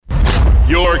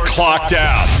You're clocked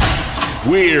out.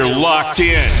 We're locked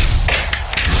in.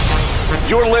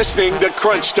 You're listening to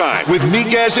Crunch Time with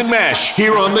Miguez and Mesh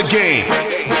here on The Game.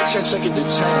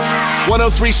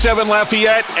 103.7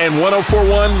 Lafayette and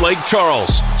 104.1 Lake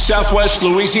Charles, Southwest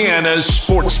Louisiana's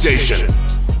sports station.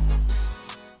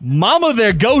 Mama,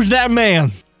 there goes that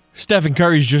man. Stephen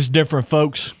Curry's just different,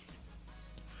 folks.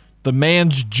 The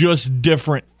man's just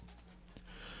different.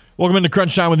 Welcome into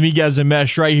Crunch Time with Miguez and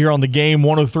Mesh right here on The Game,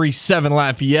 103.7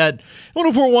 Lafayette,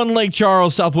 104.1 Lake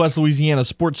Charles, Southwest Louisiana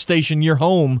sports station, your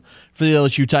home for the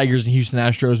LSU Tigers and Houston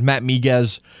Astros. Matt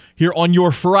Miguez here on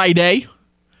your Friday.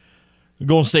 The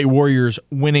Golden State Warriors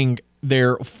winning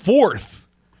their fourth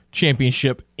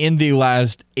championship in the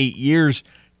last 8 years,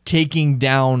 taking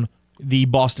down the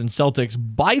Boston Celtics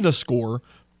by the score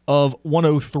of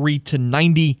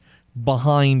 103-90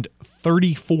 behind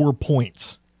 34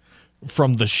 points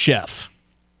from the chef.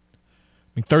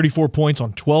 34 points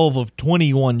on 12 of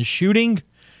 21 shooting.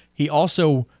 He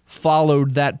also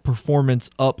followed that performance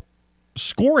up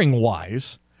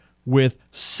scoring-wise with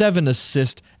 7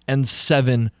 assists and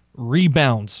 7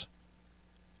 rebounds.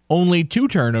 Only 2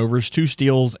 turnovers, 2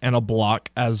 steals, and a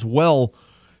block as well.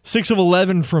 6 of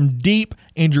 11 from deep.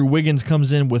 Andrew Wiggins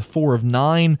comes in with 4 of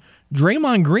 9.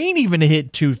 Draymond Green even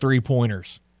hit 2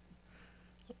 3-pointers.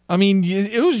 I mean,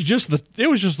 it was just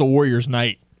the Warriors'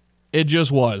 night. It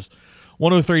just was.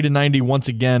 103-90 once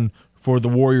again for the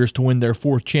Warriors to win their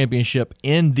fourth championship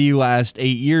in the last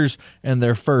 8 years and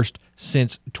their first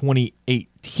since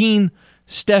 2018.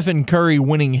 Stephen Curry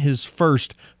winning his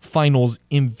first Finals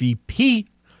MVP.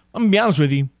 I'm going to be honest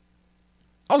with you.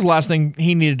 That was the last thing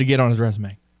he needed to get on his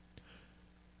resume.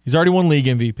 He's already won league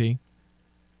MVP.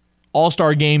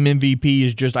 All-Star Game MVP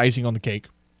is just icing on the cake.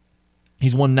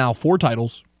 He's won now 4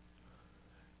 titles.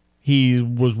 He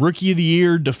was Rookie of the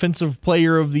Year, Defensive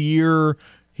Player of the Year.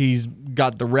 He's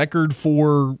got the record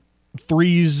for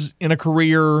threes in a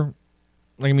career.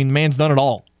 I mean, the man's done it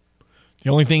all. The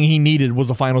only thing he needed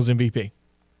was a Finals MVP.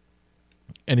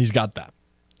 And he's got that.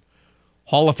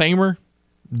 Hall of Famer?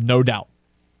 No doubt.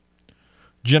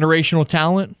 Generational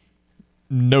talent?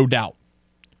 No doubt.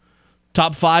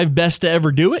 Top 5 best to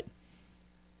ever do it?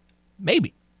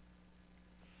 Maybe.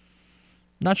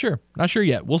 Not sure. Not sure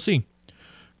yet. We'll see.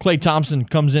 Klay Thompson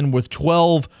comes in with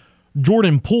 12.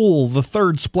 Jordan Poole, the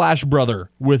third Splash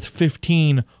Brother, with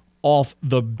 15 off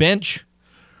the bench.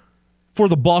 For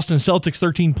the Boston Celtics,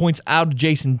 13 points out of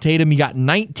Jason Tatum. You got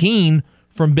 19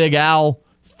 from Big Al,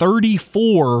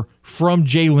 34 from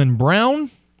Jaylen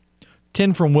Brown,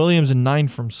 10 from Williams, and 9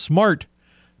 from Smart.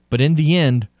 But in the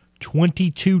end,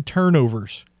 22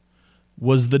 turnovers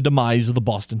was the demise of the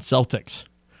Boston Celtics.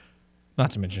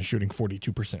 Not to mention shooting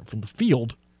 42% from the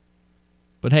field.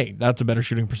 But hey, that's a better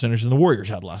shooting percentage than the Warriors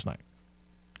had last night.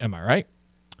 Am I right?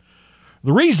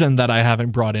 The reason that I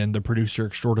haven't brought in the producer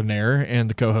extraordinaire and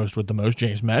the co-host with the most,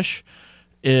 James Mesh,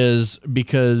 is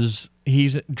because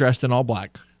he's dressed in all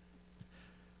black,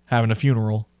 having a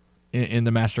funeral in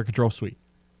the Master Control Suite.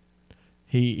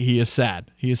 He is sad.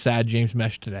 He is sad, James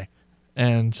Mesh, today.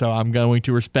 And so I'm going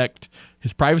to respect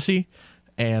his privacy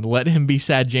and let him be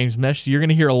sad, James Mesh. So you're going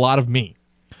to hear a lot of me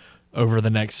over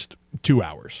the next 2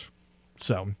 hours.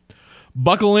 So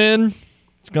buckle in.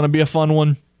 It's going to be a fun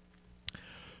one.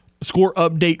 Score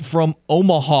update from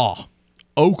Omaha.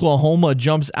 Oklahoma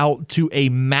jumps out to a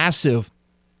massive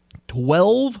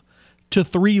 12-3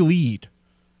 lead.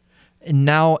 And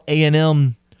now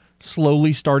A&M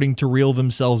slowly starting to reel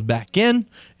themselves back in.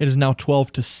 It is now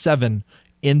 12-7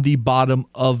 in the bottom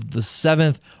of the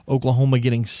 7th. Oklahoma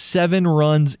getting 7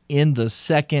 runs in the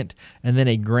 2nd and then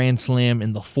a grand slam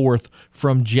in the 4th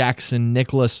from Jackson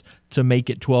Nicholas to make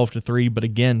it 12-3. But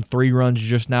again, 3 runs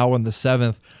just now in the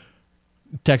 7th.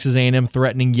 Texas A&M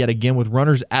threatening yet again with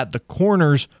runners at the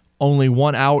corners, only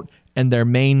 1 out, and their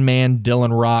main man,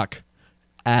 Dylan Rock,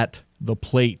 at the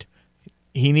plate.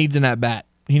 He needs an at-bat.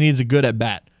 He needs a good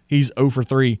at-bat. He's 0 for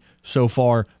 3 so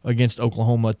far against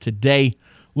Oklahoma today.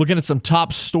 Looking at some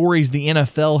top stories, the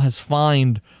NFL has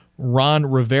fined Ron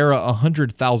Rivera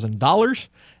 $100,000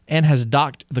 and has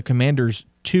docked the Commanders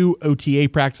 2 OTA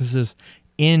practices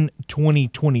in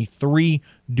 2023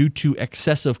 due to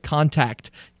excessive contact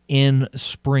in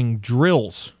spring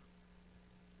drills.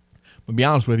 But to be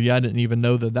honest with you, I didn't even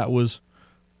know that was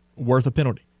worth a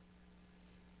penalty.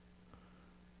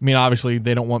 I mean, obviously,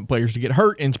 they don't want players to get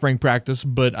hurt in spring practice,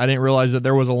 but I didn't realize that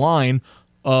there was a line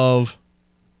of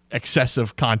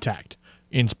excessive contact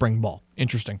in spring ball.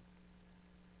 Interesting.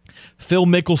 Phil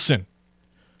Mickelson,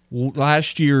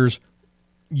 last year's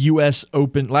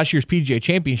PGA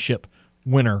Championship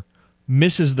winner,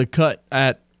 misses the cut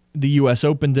at the U.S.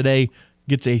 Open today,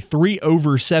 gets a 3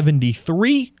 over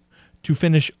 73 to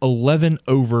finish 11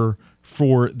 over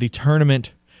for the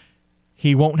tournament.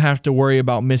 He won't have to worry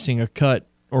about missing a cut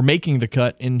or making the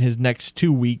cut in his next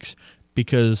 2 weeks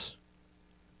because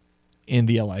in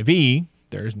the LIV,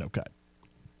 there is no cut.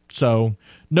 So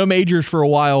no majors for a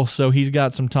while, so he's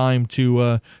got some time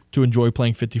to enjoy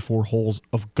playing 54 holes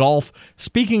of golf.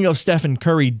 Speaking of Stephen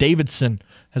Curry, Davidson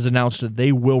has announced that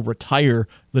they will retire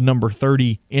the number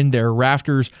 30 in their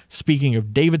rafters. Speaking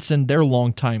of Davidson, their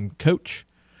longtime coach,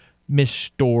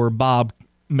 Mr. Bob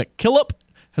McKillop,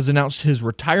 has announced his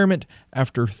retirement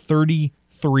after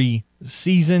 33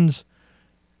 seasons.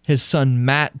 His son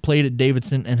Matt played at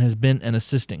Davidson and has been an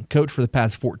assistant coach for the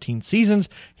past 14 seasons.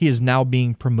 He is now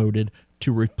being promoted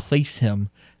to replace him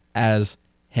as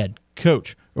head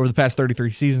coach. Over the past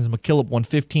 33 seasons, McKillop won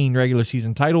 15 regular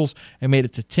season titles and made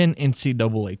it to 10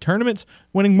 NCAA tournaments,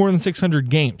 winning more than 600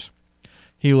 games.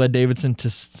 He led Davidson to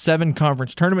 7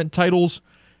 conference tournament titles,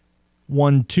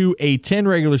 won 2 A-10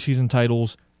 regular season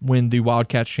titles when the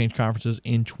Wildcats changed conferences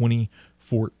in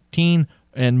 2014,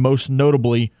 and most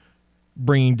notably,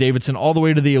 bringing Davidson all the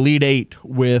way to the Elite Eight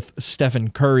with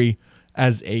Stephen Curry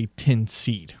as a 10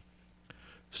 seed.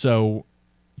 So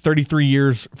 33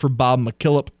 years for Bob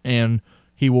McKillop, and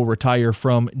he will retire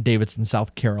from Davidson,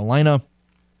 South Carolina.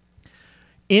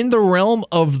 In the realm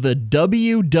of the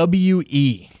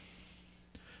WWE,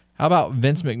 how about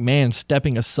Vince McMahon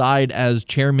stepping aside as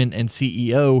chairman and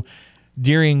CEO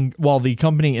while the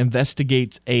company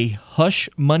investigates a hush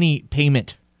money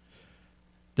payment?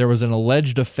 There was an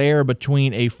alleged affair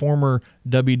between a former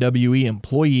WWE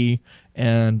employee,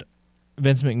 and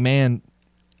Vince McMahon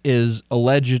is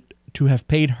alleged to have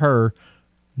paid her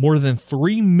more than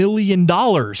 $3 million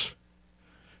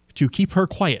to keep her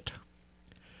quiet.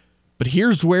 But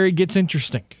here's where it gets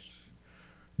interesting.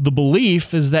 The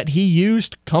belief is that he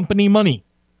used company money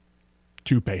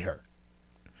to pay her.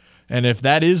 And if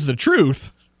that is the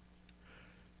truth,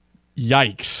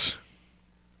 yikes.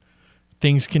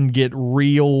 Things can get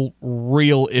real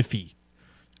iffy.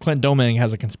 Clint Domingue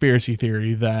has a conspiracy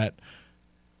theory that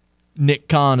Nick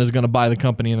Khan is going to buy the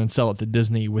company and then sell it to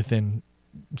Disney within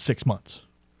 6 months.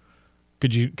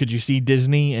 Could you see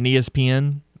Disney and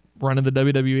ESPN running the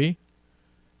WWE?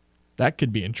 That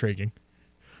could be intriguing.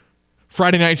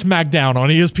 Friday Night SmackDown on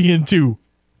ESPN2.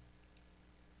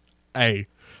 Hey,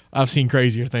 I've seen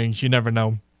crazier things. You never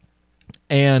know.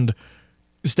 And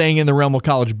staying in the realm of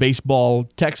college baseball,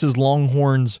 Texas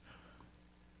Longhorns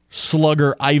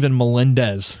slugger Ivan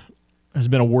Melendez has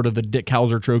been awarded the Dick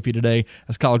Howser Trophy today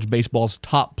as college baseball's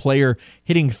top player,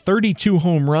 hitting 32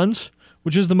 home runs,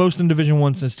 which is the most in Division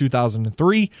I since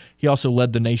 2003. He also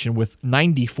led the nation with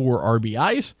 94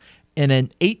 RBIs and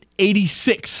an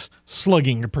 .886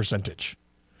 slugging percentage.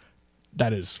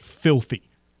 That is filthy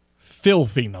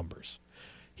numbers.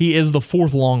 He is the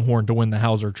 4th Longhorn to win the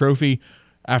Howser Trophy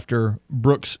after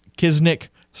Brooks Kisnick,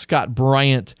 Scott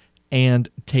Bryant, and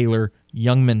Taylor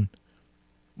Youngman.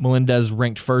 Melendez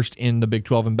ranked first in the Big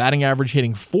 12 in batting average,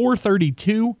 hitting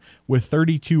 .432 with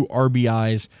 32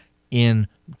 RBIs in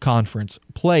conference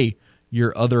play.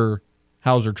 Your other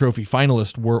Howser Trophy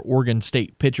finalists were Oregon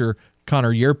State pitcher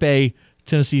Connor Yerpe,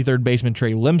 Tennessee third baseman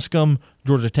Trey Linscomb,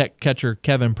 Georgia Tech catcher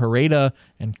Kevin Pareda,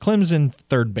 and Clemson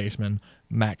third baseman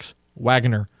Max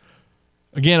Wagner.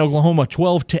 Again, Oklahoma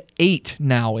 12-8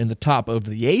 now in the top of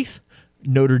the 8th.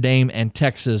 Notre Dame and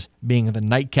Texas being the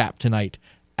nightcap tonight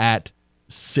at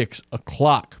 6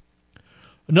 o'clock.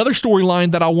 Another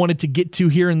storyline that I wanted to get to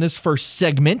here in this first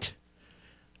segment.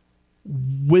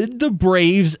 Would the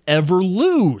Braves ever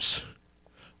lose?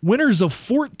 Winners of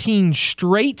 14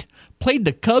 straight, played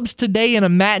the Cubs today in a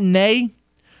matinee.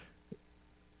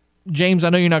 James, I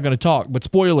know you're not going to talk, but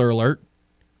spoiler alert.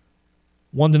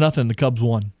 1-0, the Cubs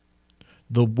won.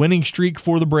 The winning streak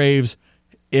for the Braves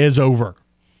is over.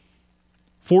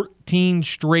 14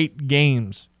 straight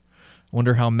games. I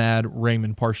wonder how mad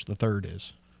Raymond Parsh III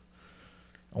is.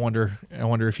 I wonder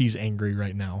if he's angry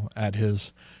right now at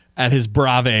his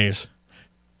Braves.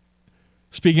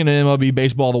 Speaking of MLB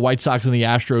baseball, the White Sox and the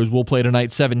Astros will play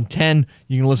tonight 7:10.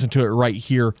 You can listen to it right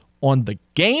here on The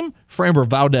Game. Framber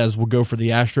Valdez will go for the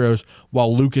Astros,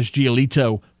 while Lucas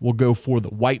Giolito will go for the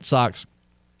White Sox.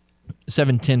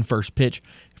 7:10 first pitch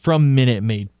from Minute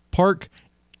Maid Park.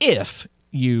 If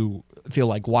you feel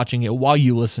like watching it while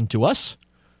you listen to us,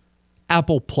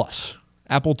 Apple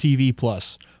TV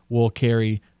Plus will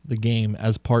carry the game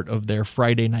as part of their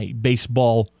Friday night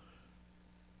baseball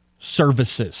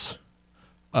services.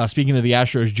 Speaking of the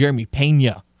Astros, Jeremy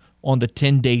Pena on the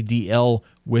 10-day DL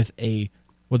with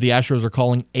what the Astros are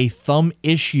calling a thumb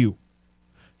issue.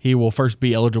 He will first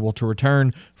be eligible to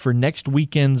return for next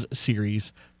weekend's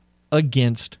series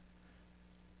against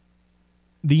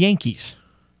the Yankees.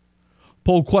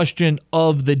 Poll question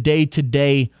of the day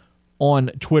today on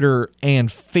Twitter and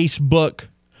Facebook.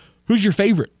 Who's your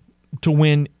favorite to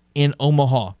win in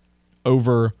Omaha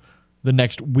over the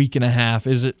next week and a half?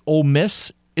 Is it Ole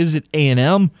Miss? Is it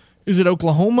A&M? Is it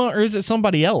Oklahoma? Or is it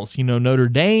somebody else? Notre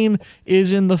Dame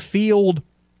is in the field.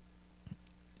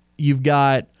 You've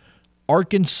got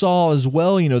Arkansas as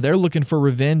well. They're looking for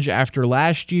revenge after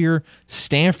last year.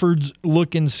 Stanford's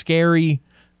looking scary.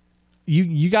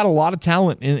 You got a lot of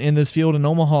talent in this field in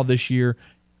Omaha this year.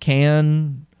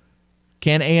 Can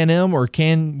A&M or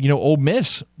can Ole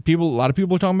Miss? A lot of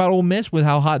people are talking about Ole Miss with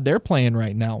how hot they're playing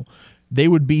right now.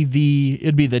 It'd be the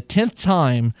 10th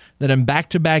time that in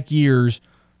back-to-back years,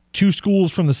 two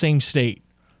schools from the same state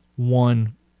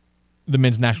won the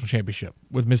men's national championship.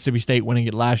 With Mississippi State winning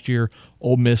it last year,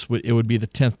 Ole Miss, it would be the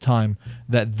 10th time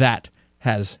that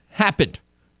has happened.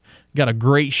 Got a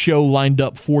great show lined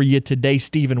up for you today.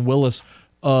 Stephen Willis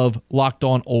of Locked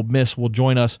On Ole Miss will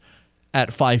join us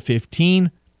at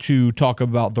 5:15 to talk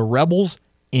about the Rebels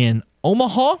in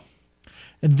Omaha.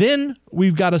 And then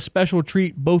we've got a special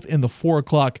treat both in the 4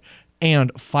 o'clock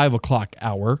and 5 o'clock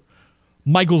hour.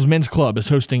 Michael's Men's Club is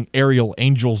hosting Aerial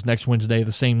Angels next Wednesday,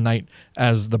 the same night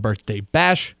as the Birthday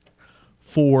Bash,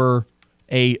 for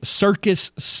a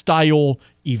circus-style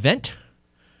event.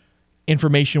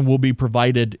 Information will be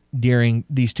provided during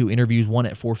these two interviews, one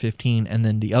at 4:15 and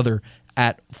then the other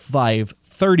at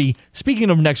 5:30. Speaking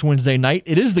of next Wednesday night,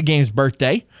 it is the game's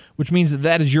birthday, which means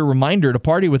that is your reminder to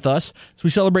party with us as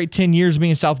we celebrate 10 years of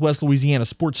being Southwest Louisiana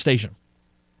sports station.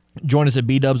 Join us at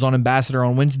B-Dubs on Ambassador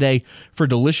on Wednesday for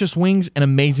delicious wings and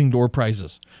amazing door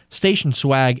prizes. Station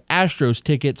swag, Astros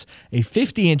tickets, a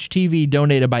 50-inch TV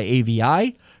donated by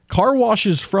AVI, car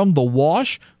washes from The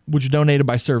Wash, which is donated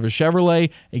by Service Chevrolet,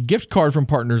 a gift card from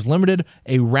Partners Limited,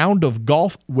 a round of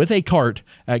golf with a cart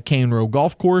at Cane Row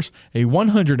Golf Course, a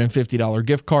 $150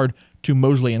 gift card to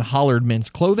Mosley and Hollard Men's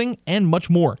Clothing, and much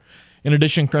more. In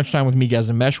addition, Crunch Time with Miguez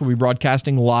and Mesh will be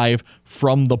broadcasting live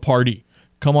from the party.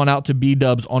 Come on out to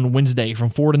B-Dubs on Wednesday from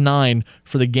 4 to 9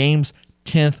 for the game's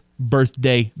 10th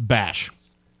birthday bash.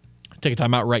 Take a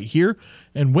time out right here,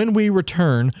 and when we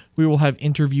return, we will have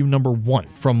interview number 1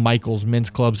 from Michael's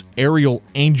Men's Club's Aerial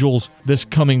Angels this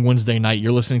coming Wednesday night.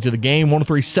 You're listening to The Game,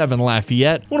 103.7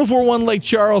 Lafayette, 104.1 Lake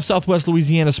Charles, Southwest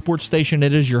Louisiana sports station.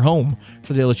 It is your home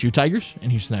for the LSU Tigers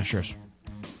and Houston Astros.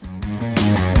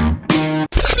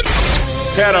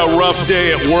 Had a rough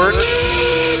day at work?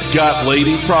 Got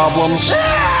lady problems?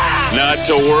 Not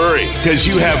to worry, because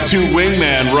you have two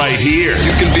wingmen right here.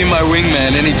 You can be my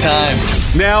wingman anytime.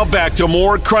 Now back to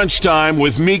more Crunch Time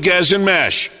with Miguez and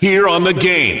Mesh here on The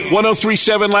Game.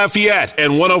 103.7 Lafayette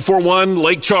and 104.1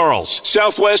 Lake Charles,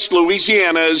 Southwest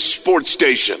Louisiana's sports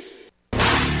station.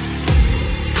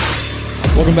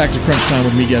 Welcome back to Crunch Time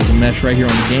with Miguez and Mesh right here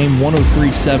on The Game.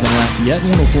 103.7 Lafayette,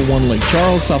 104.1 Lake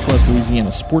Charles, Southwest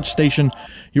Louisiana sports station.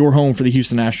 Your home for the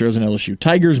Houston Astros and LSU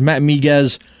Tigers. Matt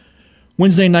Miguez.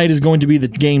 Wednesday night is going to be the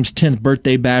game's 10th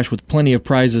birthday bash with plenty of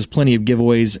prizes, plenty of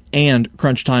giveaways, and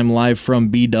Crunch Time live from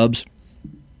B-Dubs.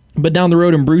 But down the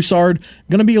road in Broussard,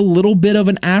 going to be a little bit of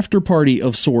an after party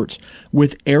of sorts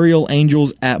with Aerial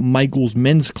Angels at Michael's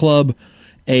Men's Club,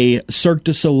 a Cirque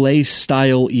du Soleil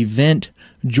style event.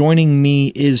 Joining me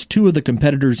is two of the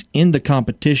competitors in the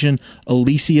competition,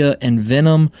 Alicia and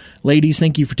Venom. Ladies,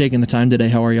 thank you for taking the time today.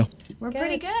 How are you? We're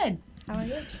pretty good. How are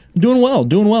you? Doing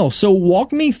well. So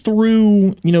walk me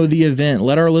through, the event.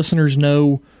 Let our listeners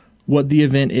know what the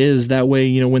event is. That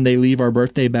way, when they leave our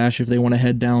birthday bash, if they want to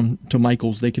head down to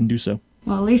Michael's, they can do so.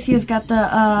 Well, Alicia's got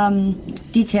the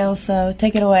details, so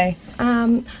take it away.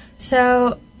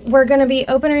 So we're going to be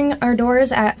opening our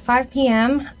doors at 5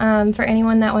 p.m. For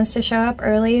anyone that wants to show up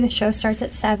early. The show starts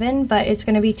at 7, but it's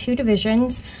going to be 2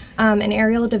 divisions. An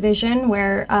aerial division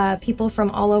where people from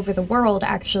all over the world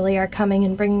actually are coming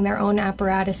and bringing their own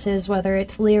apparatuses, whether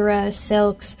it's Lyra,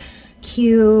 Silks,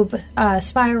 Cube,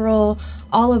 Spiral,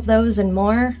 all of those and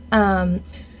more.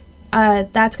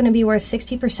 That's going to be worth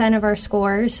 60% of our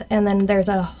scores, and then there's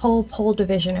a whole pole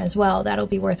division as well that'll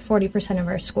be worth 40% of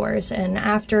our scores. And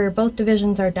after both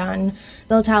divisions are done,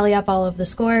 they'll tally up all of the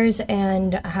scores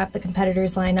and have the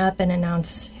competitors line up and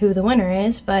announce who the winner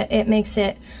is. But it makes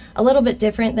it a little bit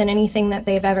different than anything that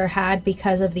they've ever had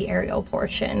because of the aerial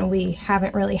portion. We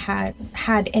haven't really had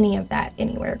any of that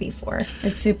anywhere before.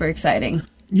 It's super exciting.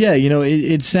 Yeah,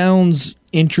 it sounds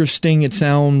interesting. It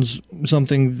sounds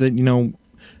something that,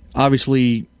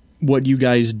 obviously what you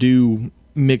guys do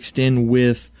mixed in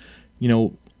with,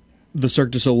 the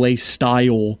Cirque du Soleil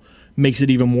style makes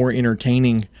it even more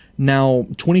entertaining. Now,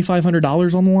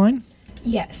 $2,500 on the line?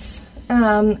 Yes.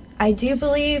 I do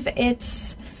believe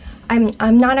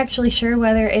I'm not actually sure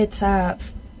whether it's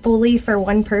fully for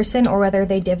one person or whether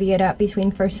they divvy it up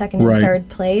between first, second, and third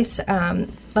place.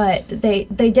 But they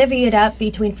divvy it up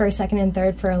between first, second, and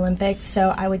third for Olympics.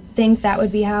 So I would think that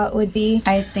would be how it would be.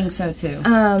 I think so too.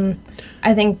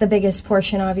 I think the biggest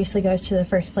portion obviously goes to the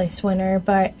first place winner,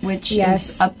 but which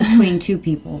yes. is up between two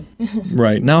people.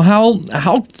 Right. Now,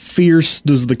 how fierce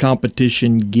does the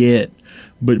competition get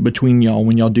between y'all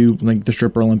when y'all do like the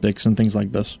Stripper Olympics and things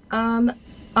like this?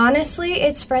 Honestly,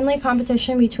 it's friendly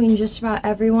competition between just about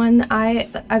everyone.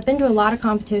 I've been to a lot of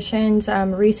competitions.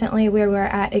 Recently, we were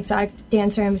at Exotic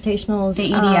Dancer Invitationals.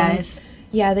 The EDIs.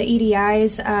 The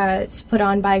EDIs. It's put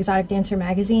on by Exotic Dancer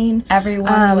Magazine.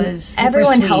 Everyone was super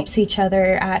everyone sweet. helps each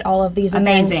other at all of these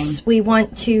Amazing. events. We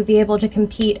want to be able to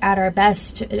compete at our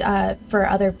best for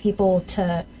other people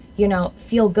to,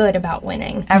 feel good about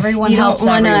winning. Everyone helps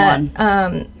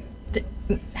everyone.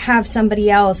 Have somebody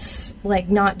else like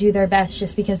not do their best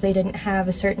just because they didn't have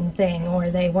a certain thing or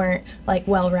they weren't like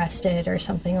well rested or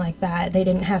something like that. They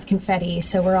didn't have confetti,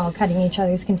 so we're all cutting each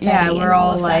other's confetti. Yeah, we're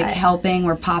all like that. helping.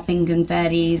 We're popping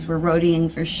confettis. We're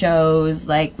roadieing for shows.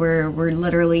 Like we're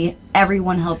literally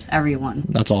everyone helps everyone.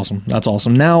 That's awesome. That's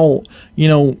awesome. Now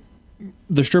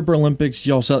the Stripper Olympics,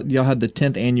 y'all had the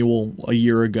 10th annual a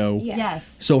year ago.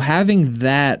 Yes. So having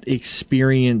that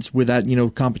experience with that,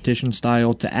 competition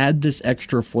style to add this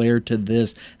extra flair to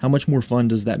this, how much more fun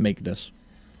does that make this?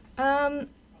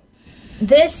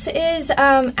 This is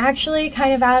actually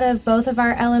kind of out of both of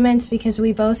our elements because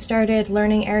we both started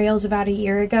learning aerials about a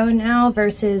year ago now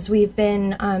versus we've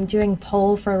been doing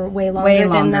pole for way longer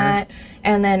than that.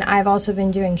 And then I've also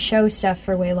been doing show stuff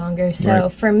for way longer. So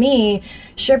for me,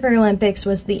 Stripper Olympics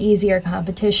was the easier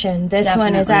competition. This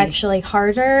one is actually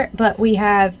harder, but we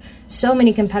have so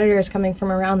many competitors coming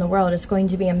from around the world. It's going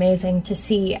to be amazing to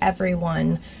see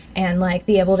everyone and like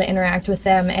be able to interact with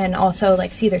them and also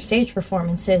like see their stage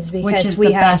performances because which is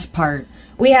the best part.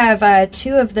 We have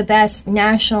two of the best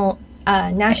national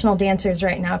dancers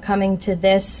right now coming to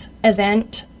this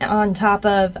event. On top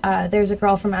of there's a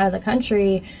girl from out of the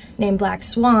country named Black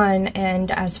Swan,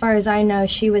 and as far as I know,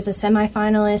 she was a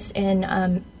semifinalist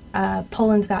in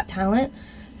Poland's Got Talent.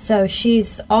 So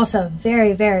she's also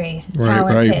very, very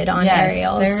talented on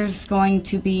aerials. There's going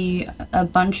to be a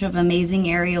bunch of amazing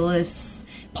aerialists,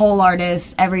 pole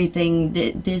artists, everything.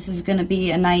 This is going to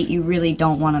be a night you really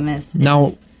don't want to miss.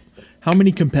 Now, how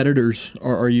many competitors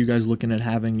are you guys looking at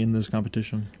having in this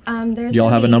competition? Do y'all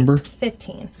have a number?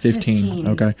 15. 15.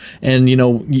 Okay. And,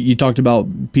 you talked about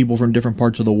people from different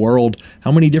parts of the world.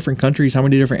 How many different countries, how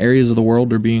many different areas of the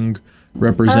world are being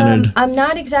represented? I'm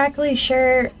not exactly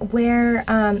sure where.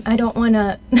 I don't want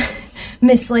to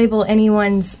mislabel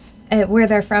anyone's where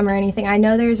they're from or anything. I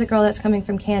know there's a girl that's coming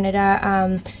from Canada,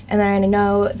 and then I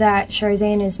know that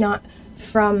Charzane is not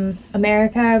from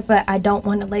America, but I don't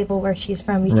want to label where she's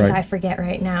from because I forget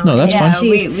right now. No, that's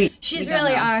fine. She's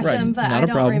really awesome, but I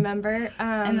don't remember.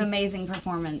 An amazing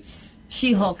performance.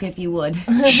 She-Hulk, if you would.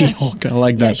 She-Hulk, I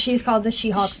like that. Yeah, she's called the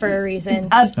She-Hulk for a reason.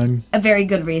 A very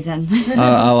good reason.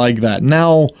 I like that.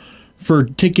 Now, for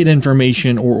ticket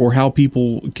information or how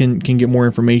people can get more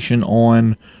information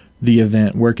on the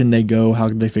event, where can they go? How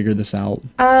can they figure this out?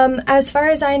 As far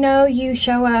as I know, you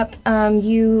show up,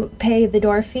 you pay the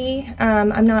door fee.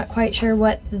 I'm not quite sure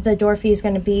what the door fee is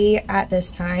going to be at this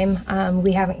time.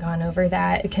 We haven't gone over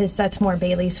that because that's more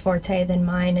Bailey's forte than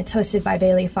mine. It's hosted by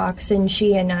Bailey Fox, and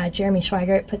she and Jeremy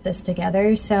Schweigert put this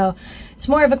together. So it's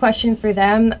more of a question for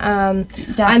them. I'm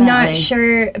not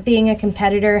sure, being a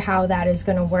competitor, how that is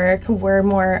going to work. We're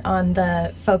more on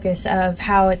the focus of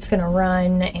how it's going to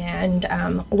run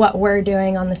and what we're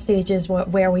doing on the stages,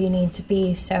 where we need to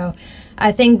be. So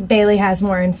I think Bailey has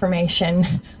more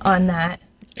information on that.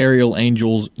 Aerial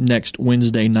Angels next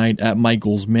Wednesday night at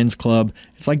Michael's Men's Club.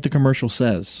 It's like the commercial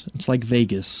says. It's like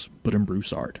Vegas, but in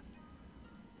Broussard.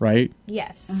 Right?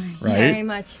 Yes. Right? Very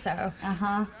much so.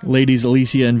 Ladies,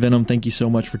 Alicia and Venom, thank you so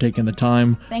much for taking the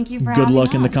time. Thank you for Good having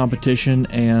luck in the us. competition,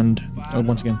 and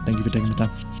once again, thank you for taking the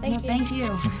time. Thank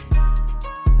you.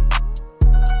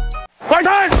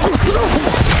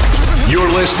 You're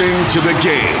listening to The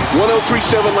Game.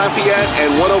 103.7 Lafayette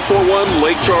and 104.1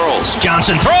 Lake Charles.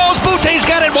 Johnson throws. Boute's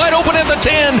got it wide open at the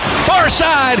 10. Far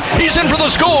side. He's in for the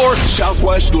score.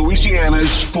 Southwest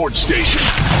Louisiana's sports station.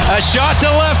 A shot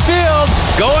to left field.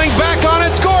 Going back on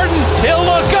it's Gordon. He'll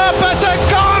look up. It's a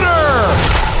goner.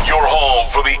 Your home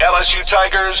for the LSU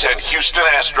Tigers and Houston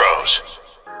Astros.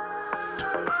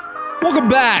 Welcome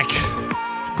back.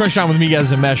 Crunch Time with me,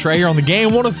 guys, and Mesh, right here on The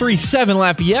Game. 103.7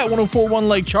 Lafayette, 104.1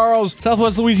 Lake Charles,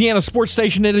 Southwest Louisiana sports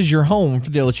station. It is your home for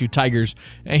the LSU Tigers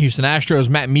and Houston Astros.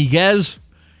 Matt Miguez.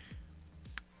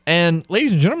 And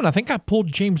ladies and gentlemen, I think I pulled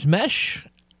James Mesh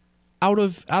out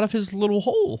of his little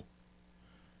hole.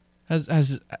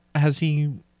 Has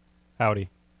he? Howdy.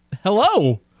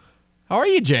 Hello. How are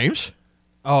you, James?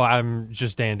 Oh, I'm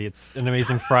just dandy. It's an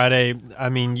amazing Friday. I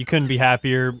mean, you couldn't be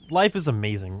happier. Life is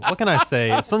amazing. What can I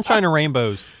say? Sunshine and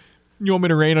rainbows. You want me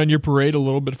to rain on your parade a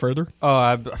little bit further? Oh,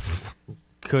 I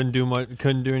couldn't do much.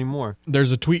 Couldn't do any more.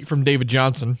 There's a tweet from David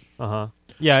Johnson.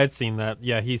 Yeah, I'd seen that.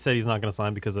 Yeah, he said he's not going to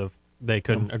sign because of they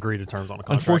couldn't agree to terms on a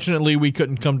contract. Unfortunately, we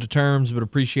couldn't come to terms, but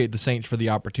appreciate the Saints for the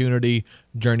opportunity.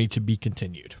 Journey to be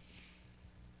continued.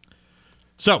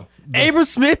 So, Abram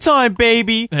Smith time,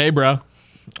 baby. Hey, bro.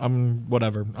 I'm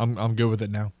good with it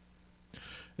now.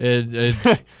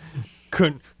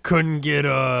 Couldn't get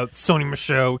Sony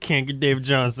Michel. Can't get David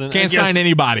Johnson. Can't sign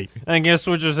anybody. I guess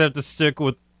we'll just have to stick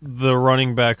with the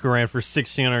running back who ran for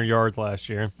 1,600 yards last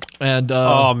year. And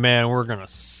oh man, we're gonna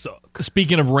suck.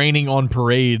 Speaking of raining on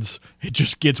parades, it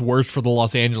just gets worse for the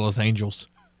Los Angeles Angels.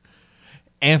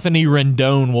 Anthony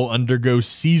Rendon will undergo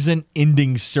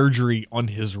season-ending surgery on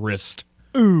his wrist.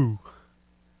 Ooh.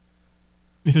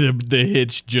 The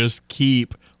hits just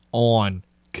keep on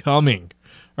coming.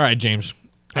 All right, James.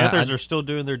 Panthers are still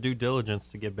doing their due diligence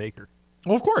to get Baker.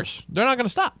 Well, of course. They're not going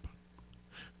to stop.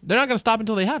 They're not going to stop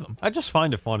until they have him. I just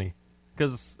find it funny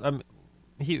because Sam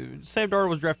Darnold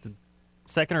was drafted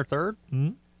second or third,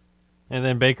 and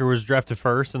then Baker was drafted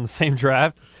first in the same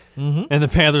draft, and the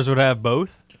Panthers would have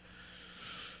both.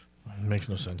 Makes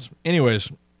no sense.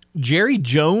 Anyways, Jerry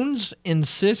Jones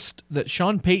insists that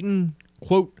Sean Payton,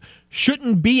 quote,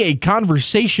 shouldn't be a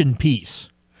conversation piece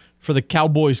for the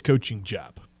Cowboys coaching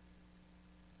job.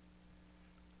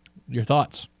 Your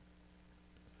thoughts?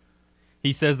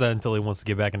 He says that until he wants to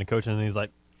get back into coaching, and then he's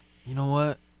like, you know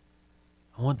what?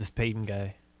 I want this Payton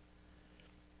guy.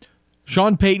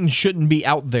 Sean Payton shouldn't be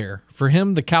out there. For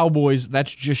him, the Cowboys,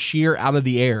 that's just sheer out of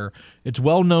the air. It's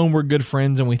well known we're good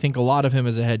friends, and we think a lot of him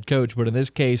as a head coach, but in this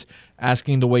case,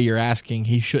 asking the way you're asking,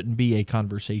 he shouldn't be a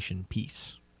conversation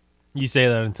piece. You say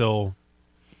that until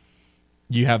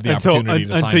you have the opportunity to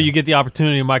sign until him. you get the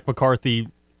opportunity. Mike McCarthy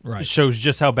Right. shows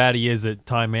just how bad he is at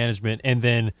time management, and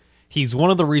then he's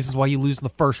one of the reasons why you lose in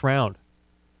the first round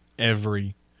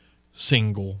every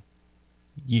single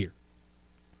year.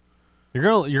 You're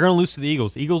gonna lose to the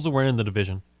Eagles. Eagles will win in the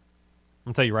division.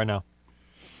 I'll tell you right now.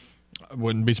 I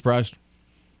wouldn't be surprised.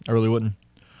 I really wouldn't.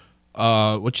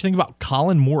 What you think about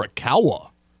Colin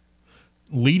Morikawa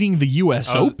leading the U.S.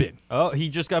 Open? Oh, he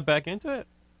just got back into it?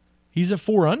 He's at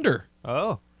 4 under.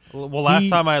 Oh. Well, last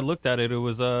time I looked at it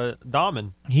was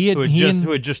Dahman,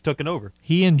 who had just taken over.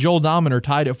 He and Joel Dahman are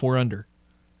tied at 4 under.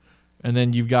 And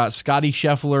then you've got Scotty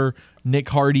Scheffler, Nick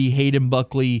Hardy, Hayden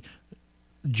Buckley,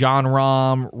 John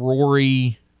Rahm,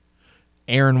 Rory,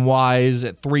 Aaron Wise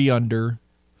at 3 under.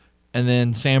 And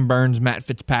then Sam Burns, Matt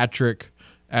Fitzpatrick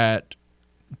at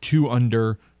 2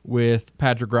 under with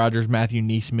Patrick Rogers, Matthew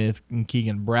Neesmith, and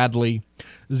Keegan Bradley.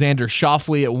 Xander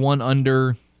Schauffele at 1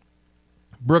 under.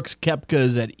 Brooks Koepka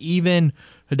is at even.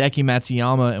 Hideki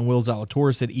Matsuyama and Will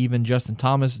Zalatoris at even. Justin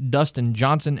Thomas, Dustin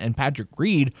Johnson, and Patrick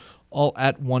Reed all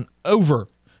at 1 over.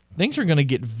 Things are going to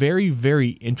get very, very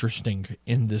interesting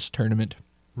in this tournament.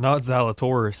 Not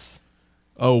Zalatoris.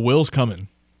 Oh, Will's coming.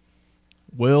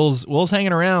 Will's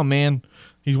hanging around, man.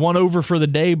 He's 1 over for the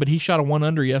day, but he shot a 1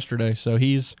 under yesterday, so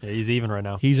he's even right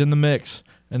now. He's in the mix.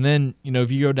 And then,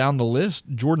 if you go down the list,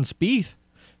 Jordan Spieth,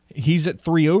 he's at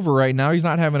 3 over right now. He's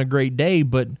not having a great day,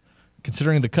 but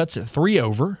considering the cuts at 3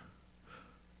 over,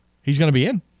 he's going to be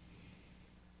in.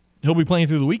 He'll be playing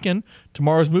through the weekend.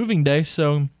 Tomorrow's moving day,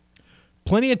 so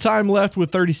plenty of time left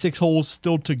with 36 holes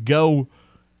still to go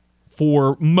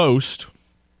for most.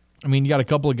 I mean, you got a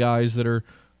couple of guys that are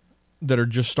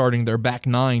just starting their back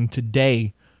 9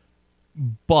 today,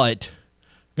 but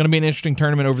going to be an interesting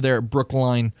tournament over there at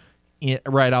Brookline,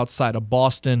 right outside of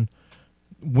Boston.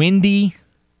 Windy,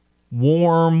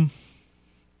 warm,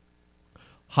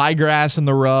 high grass in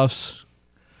the roughs.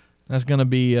 That's gonna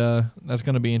be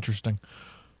interesting.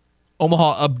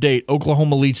 Omaha update: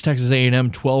 Oklahoma leads Texas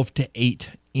A&M 12-8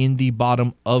 in the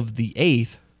bottom of the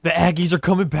 8th. The Aggies are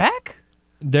coming back.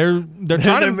 They're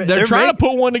trying to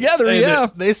put one together.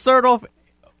 They start off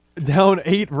down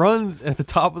 8 runs at the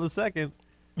top of the second.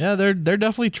 Yeah, they're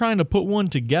definitely trying to put one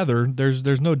together.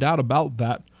 There's no doubt about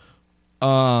that.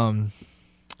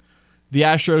 The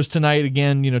Astros tonight,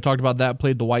 again, talked about that,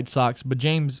 played the White Sox. But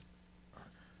James,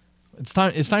 it's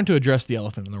time to address the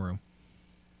elephant in the room.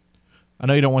 I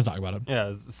know you don't want to talk about it. Yeah,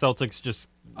 Celtics just...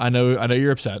 I know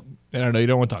you're upset, and I know you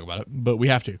don't want to talk about it, but we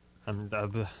have to.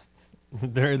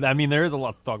 There is a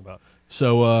lot to talk about.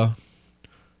 So,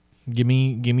 give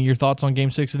me your thoughts on Game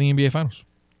 6 of the NBA Finals.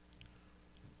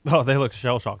 Oh, they look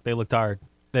shell-shocked. They look tired.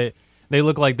 They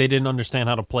look like they didn't understand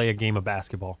how to play a game of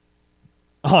basketball.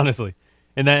 Honestly.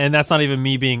 And that's not even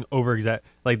me being over-exact.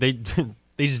 Like, they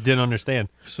just didn't understand.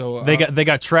 So they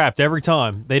got trapped every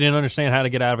time. They didn't understand how to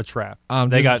get out of a trap.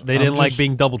 They didn't like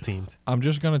being double-teamed. I'm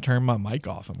just going to turn my mic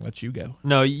off and let you go.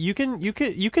 No, you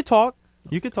could talk.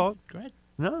 You could talk. Go ahead.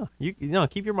 No,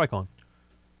 keep your mic on.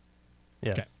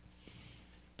 Yeah. Okay.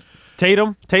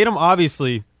 Tatum,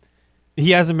 obviously,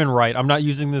 he hasn't been right. I'm not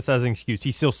using this as an excuse.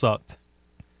 He still sucked.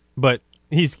 But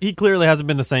he clearly hasn't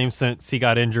been the same since he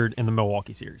got injured in the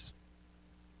Milwaukee series.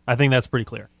 I think that's pretty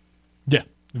clear. Yeah,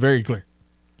 very clear.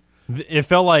 It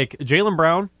felt like Jaylen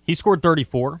Brown, he scored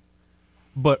 34,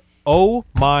 but oh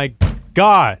my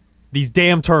God, these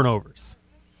damn turnovers.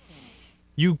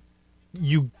 You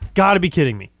got to be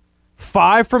kidding me.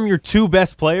 5 from your 2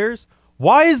 best players?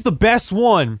 Why is the best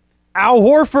one Al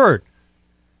Horford?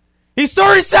 He's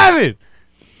 37!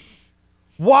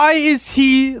 Why is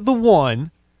he the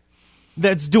one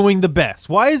that's doing the best?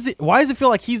 Why does it feel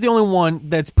like he's the only one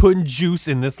that's putting juice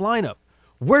in this lineup?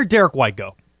 Where'd Derek White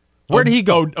go? Where did he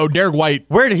go? Oh, Derek White.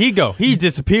 Where did he go? He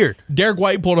disappeared. Derek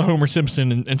White pulled a Homer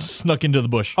Simpson and snuck into the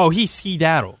bush. Oh, he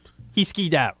ski-daddled.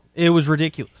 It was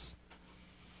ridiculous.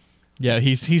 Yeah,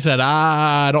 he said,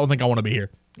 I don't think I want to be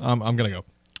here. I'm going to go.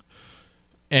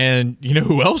 And you know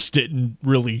who else didn't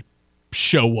really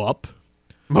show up?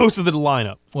 Most of the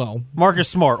lineup. Well, Marcus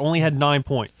Smart only had 9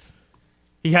 points.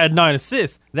 He had 9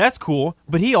 assists. That's cool,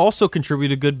 but he also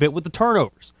contributed a good bit with the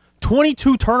turnovers.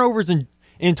 22 turnovers in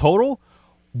total.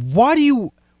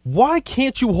 Why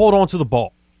can't you hold on to the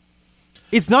ball?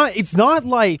 It's not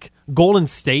like Golden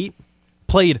State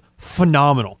played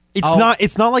phenomenal.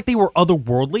 It's not like they were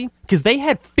otherworldly because they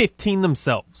had 15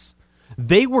 themselves.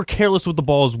 They were careless with the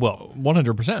ball as well.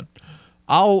 100%.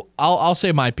 I'll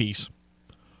say my piece.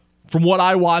 From what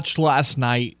I watched last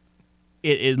night,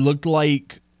 it looked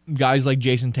like guys like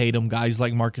Jason Tatum, guys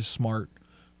like Marcus Smart,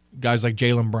 guys like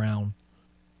Jaylen Brown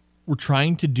were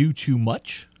trying to do too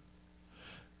much.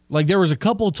 Like there was a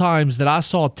couple of times that I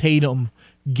saw Tatum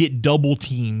get double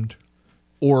teamed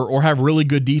or have really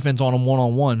good defense on him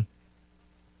one-on-one.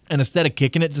 And instead of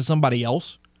kicking it to somebody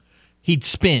else, he'd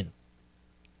spin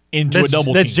into a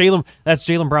double team. That's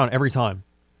Jaylen Brown every time.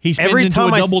 He spins into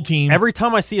a double team. Every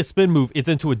time I see a spin move, it's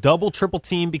into a double, triple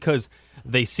team because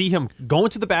they see him going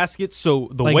to the basket. So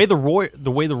the way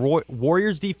the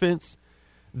Warriors defense,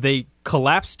 they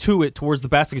collapse to it towards the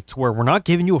basket to where we're not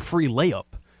giving you a free layup.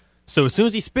 So as soon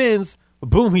as he spins,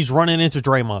 boom, he's running into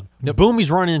Draymond. Yep. Boom, he's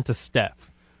running into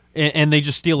Steph. And they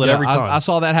just steal it every time. I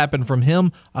saw that happen from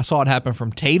him. I saw it happen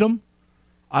from Tatum.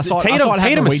 I saw it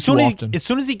happen way too often. As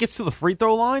soon as he gets to the free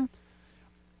throw line,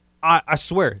 I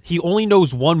swear, he only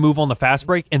knows one move on the fast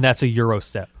break, and that's a Euro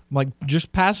step. Like,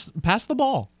 just pass the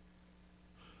ball.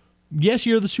 Yes,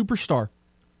 you're the superstar,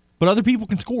 but other people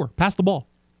can score. Pass the ball.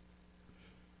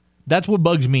 That's what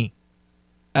bugs me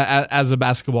as a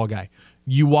basketball guy.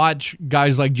 You watch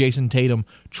guys like Jason Tatum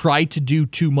try to do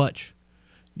too much.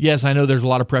 Yes, I know there's a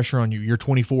lot of pressure on you. You're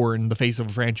 24 in the face of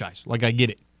a franchise. Like, I get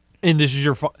it. And this is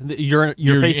you're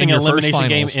facing an elimination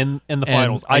game in the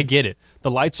finals. I get it. The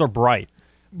lights are bright.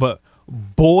 But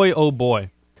boy, oh boy,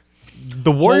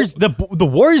 the Warriors the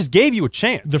Warriors gave you a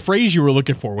chance. The phrase you were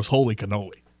looking for was holy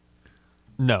cannoli.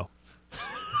 No.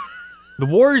 The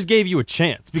Warriors gave you a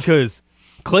chance because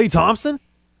Klay Thompson,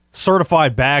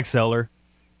 certified bag seller,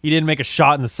 he didn't make a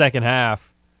shot in the second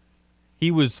half. He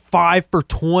was 5 for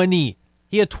 20.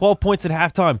 He had 12 points at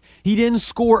halftime. He didn't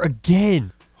score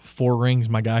again. 4 rings,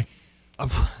 my guy.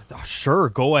 Sure,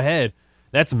 go ahead.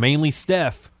 That's mainly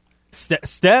Steph.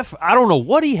 Steph, I don't know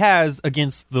what he has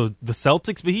against the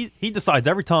Celtics, but he decides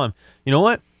every time. You know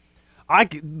what?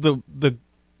 The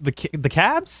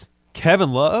Cavs,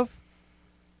 Kevin Love,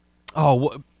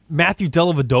 Matthew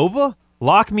Dellavedova,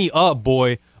 lock me up,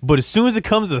 boy. But as soon as it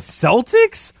comes to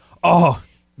Celtics,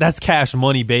 that's cash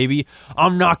money, baby.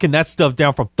 I'm knocking that stuff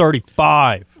down from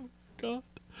 35. God.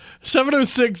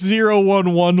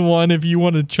 706-0111 if you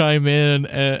want to chime in.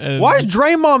 And why is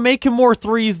Draymond making more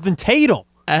threes than Tatum?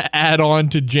 Add on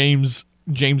to James's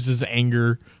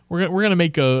anger. We're gonna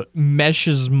make a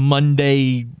Meshes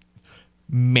Monday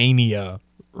mania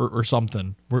or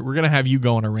something. We're gonna have you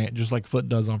go on a rant just like Foot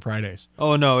does on Fridays.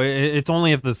 Oh no, it's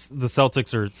only if the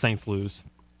Celtics or Saints lose.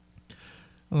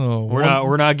 Oh,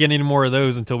 we're not getting any more of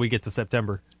those until we get to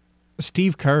September.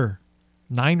 Steve Kerr,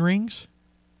 9 rings.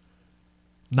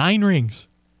 9 rings.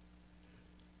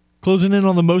 Closing in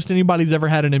on the most anybody's ever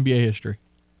had in NBA history.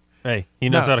 Hey, he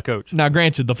knows how to coach. Now,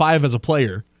 granted, the 5 as a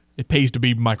player, it pays to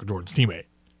be Michael Jordan's teammate.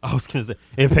 I was going to say,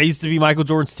 it pays to be Michael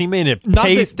Jordan's teammate, and it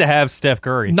pays to have Steph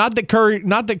Curry. Not that Curry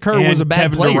was a bad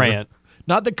Kevin player. Durant.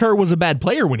 Not that Kerr was a bad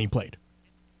player when he played.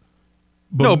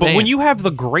 But man, when you have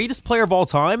the greatest player of all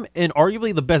time and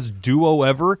arguably the best duo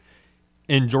ever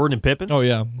in Jordan and Pippen, oh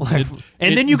yeah,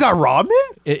 then you got Rodman.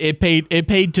 It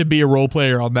paid to be a role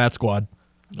player on that squad.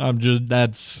 5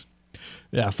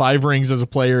 rings as a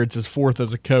player. It's his 4th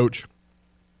as a coach,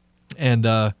 and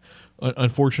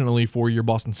unfortunately for your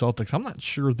Boston Celtics, I'm not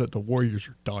sure that the Warriors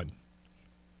are done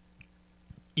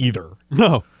either.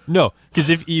 No, because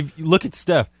if you look at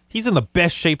Steph, he's in the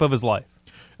best shape of his life.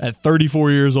 At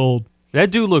 34 years old,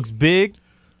 that dude looks big,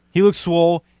 he looks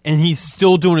swole, and he's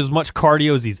still doing as much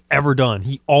cardio as he's ever done.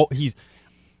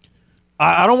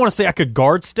 I don't want to say I could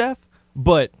guard Steph,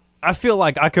 but I feel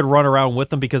like I could run around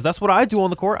with him because that's what I do on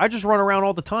the court. I just run around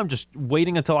all the time, just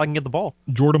waiting until I can get the ball.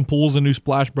 Jordan Poole's a new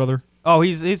splash brother. Oh,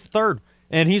 he's 3rd,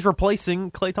 and he's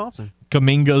replacing Klay Thompson.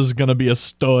 Kuminga's going to be a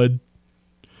stud.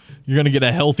 You're going to get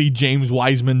a healthy James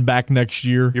Wiseman back next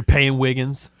year. You're paying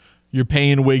Wiggins. You're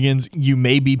paying Wiggins. You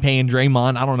may be paying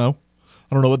Draymond. I don't know.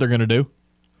 I don't know what they're going to do.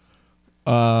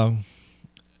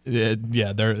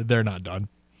 Yeah, they're not done.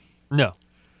 No.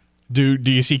 Do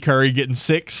you see Curry getting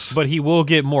 6? But he will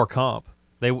get more comp.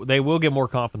 They will get more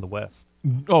comp in the West.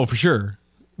 Oh, for sure.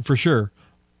 For sure.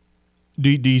 Do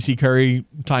you see Curry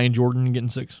tying Jordan getting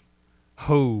 6?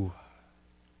 Oh.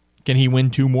 Can he win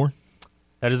 2 more?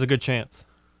 That is a good chance.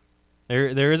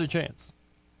 There is a chance.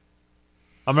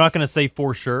 I'm not going to say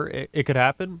for sure it could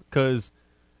happen because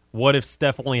what if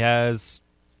Steph only has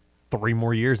 3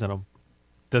 more years in him?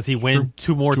 Does he win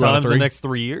 2 more 2 out of times 3. the next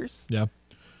 3 years? Yeah.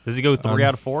 Does he go 3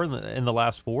 out of 4 in the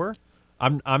last 4?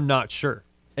 I'm not sure.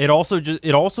 It also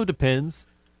depends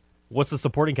what's the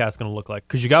supporting cast going to look like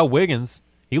because you got Wiggins.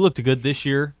 He looked good this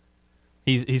year.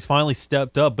 He's finally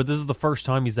stepped up, but this is the first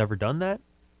time he's ever done that.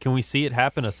 Can we see it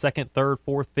happen a 2nd, 3rd,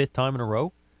 4th, 5th time in a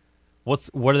row? What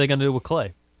are they going to do with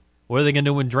Klay? What are they going to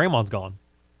do when Draymond's gone?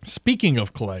 Speaking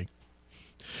of Klay,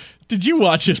 did you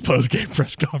watch his post-game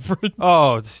press conference?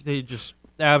 Oh, they just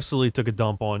absolutely took a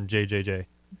dump on JJJ.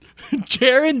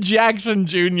 Jaren Jackson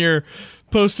Jr.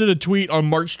 posted a tweet on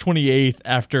March 28th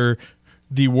after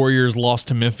the Warriors lost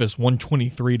to Memphis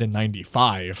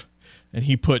 123-95, and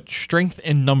he put strength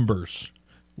in numbers,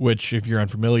 which, if you're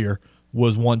unfamiliar,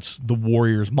 was once the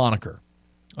Warriors moniker.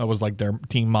 That was like their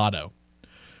team motto.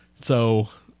 So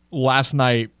last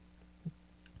night,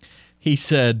 he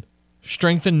said,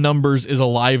 strength in numbers is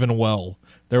alive and well.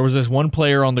 There was this one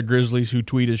player on the Grizzlies who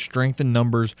tweeted strength in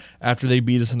numbers after they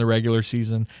beat us in the regular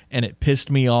season, and it pissed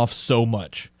me off so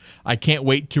much. I can't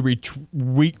wait to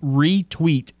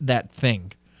retweet that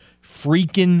thing.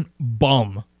 Freaking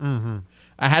bum. Mm-hmm.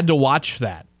 I had to watch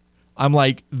that. I'm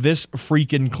like, this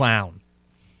freaking clown.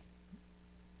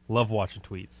 Love watching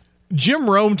tweets. Jim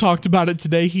Rome talked about it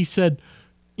today. He said,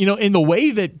 in the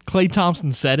way that Klay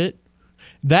Thompson said it,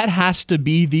 that has to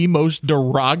be the most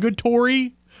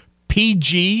derogatory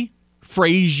PG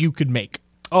phrase you could make.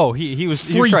 Oh, he was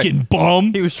freaking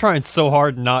bum. He was trying so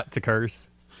hard not to curse.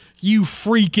 You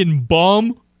freaking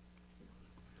bum.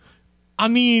 I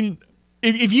mean,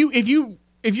 if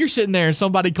you're sitting there and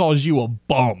somebody calls you a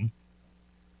bum,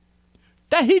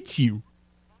 that hits you.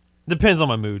 Depends on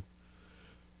my mood.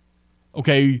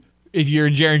 Okay, if you're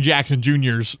in Jaren Jackson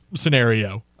Jr.'s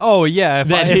scenario. Oh yeah,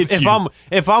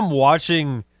 if I'm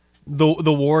watching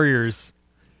the Warriors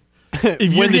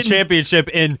win the championship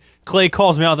and Klay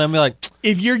calls me out, then I'm like,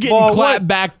 if you're getting clapped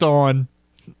backed on,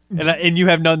 and you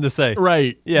have nothing to say,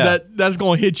 right? Yeah, that's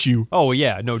going to hit you. Oh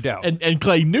yeah, no doubt. And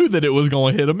Klay knew that it was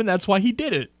going to hit him, and that's why he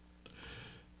did it.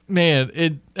 Man,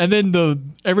 and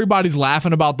then everybody's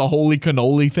laughing about the holy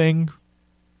cannoli thing.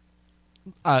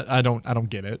 I don't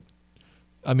get it.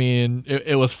 I mean,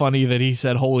 it was funny that he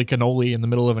said holy cannoli in the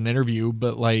middle of an interview,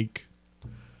 but like,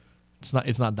 it's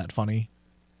not that funny.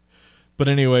 But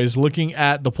anyways, looking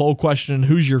at the poll question,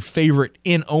 who's your favorite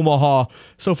in Omaha?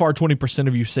 So far, 20%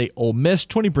 of you say Ole Miss,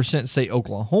 20% say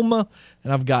Oklahoma,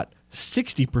 and I've got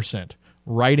 60%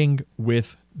 riding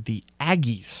with the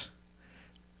Aggies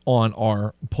on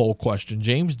our poll question.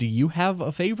 James, do you have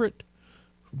a favorite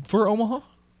for Omaha?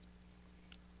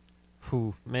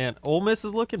 Ooh, man, Ole Miss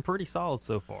is looking pretty solid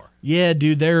so far. Yeah,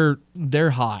 dude, they're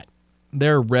hot.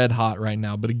 They're red hot right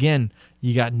now. But again,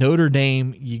 you got Notre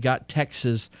Dame, you got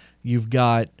Texas, you've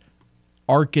got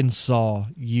Arkansas,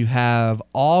 you have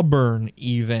Auburn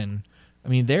even. I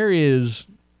mean, there is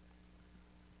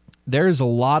a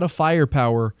lot of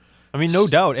firepower. I mean, no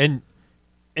doubt. And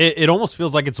it almost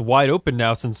feels like it's wide open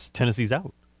now since Tennessee's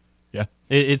out. Yeah.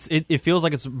 It feels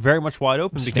like it's very much wide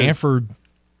open because Stanford.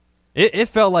 It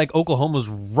felt like Oklahoma's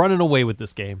running away with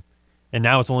this game, and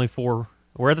now it's only 4.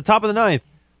 We're at the top of the 9th,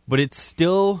 but it's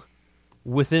still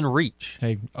within reach.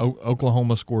 Hey,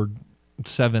 Oklahoma scored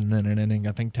 7 in an inning.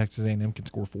 I think Texas A&M can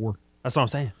score 4. That's what I'm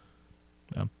saying.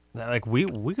 Yeah. Like we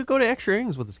could go to extra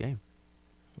innings with this game.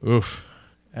 Oof.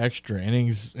 Extra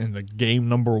innings in the game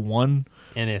number 1.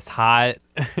 And it's hot.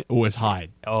 Oh, it's hot.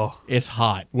 Oh, It's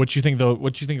hot. What you think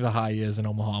the high is in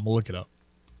Omaha? I'm gonna look it up.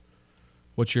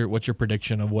 What's your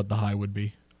prediction of what the high would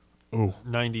be? Oh,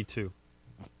 92.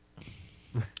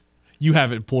 you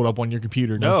have it pulled up on your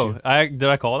computer, don't No, did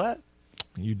I call that?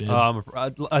 you? You did.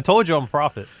 I told you I'm a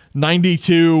prophet.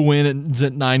 92 winds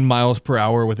at 9 miles per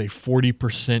hour with a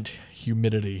 40%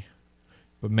 humidity.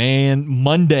 But man,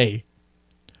 Monday's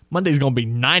gonna be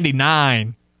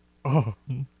 99. Oh.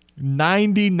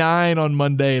 99 on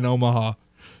Monday in Omaha,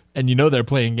 and you know they're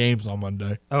playing games on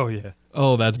Monday. Oh yeah.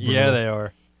 Oh, that's brutal. Yeah, they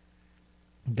are.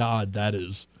 God, that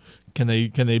is. Can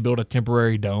they build a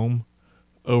temporary dome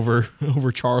over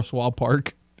Charles Schwab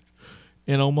Park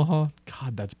in Omaha?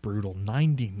 God, that's brutal.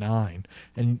 99,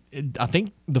 and I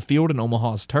think the field in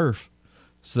Omaha is turf,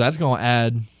 so that's going to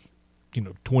add,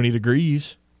 20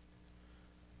 degrees.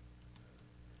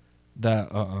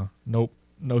 Nope,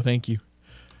 no, thank you.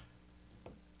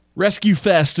 Rescue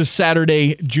Fest is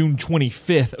Saturday, June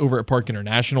 25th over at Park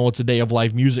International. It's a day of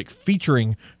live music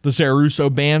featuring the Sarah Russo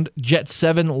Band, Jet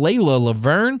 7, Layla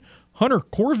Laverne, Hunter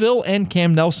Corville, and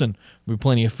Cam Nelson. There'll be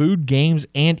plenty of food, games,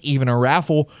 and even a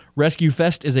raffle. Rescue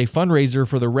Fest is a fundraiser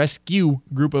for the Rescue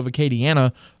Group of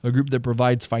Acadiana, a group that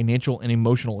provides financial and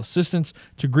emotional assistance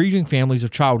to grieving families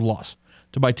of child loss.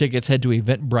 To buy tickets, head to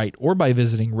Eventbrite or by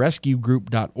visiting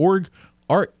rescuegroup.org,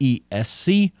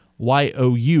 RESCYOU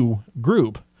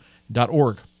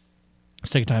group.org.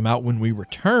 Let's take a time out. When we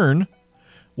return,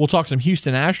 we'll talk some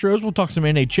Houston Astros. We'll talk some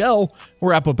NHL.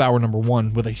 We'll wrap up hour number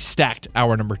 1 with a stacked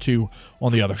hour number 2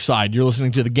 on the other side. You're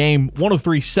listening to The Game,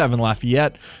 103.7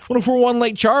 Lafayette, 104.1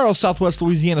 Lake Charles, Southwest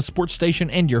Louisiana sports station,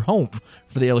 and your home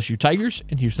for the LSU Tigers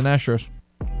and Houston Astros.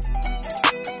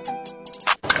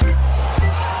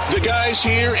 The guys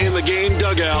here in the Game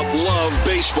dugout love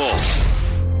baseball.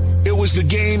 It was the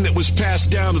game that was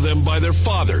passed down to them by their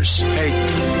fathers. Hey,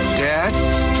 Dad?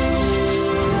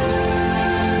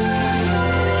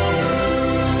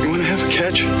 You want to have a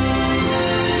catch?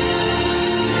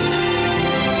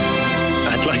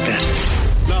 I'd like that.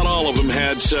 Not all of them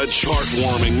had such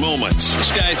heartwarming moments.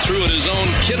 This guy threw at his own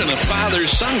kid in a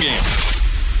father-son game.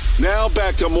 Now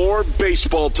back to more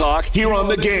baseball talk here on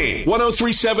The Game.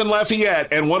 103.7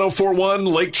 Lafayette and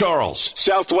 104.1 Lake Charles,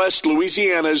 Southwest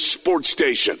Louisiana's sports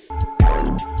station.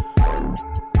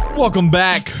 Welcome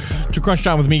back to Crunch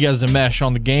Time with Miguez and Mesh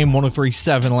on The Game,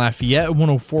 103.7 Lafayette,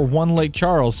 104.1 Lake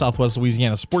Charles, Southwest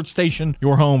Louisiana sports station,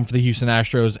 your home for the Houston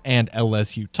Astros and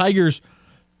LSU Tigers.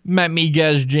 Matt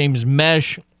Miguez, James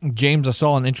Mesh. James, I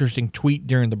saw an interesting tweet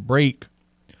during the break.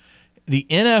 The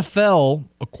NFL,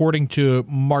 according to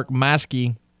Mark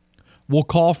Maskey, will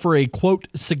call for a, quote,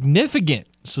 significant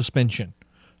suspension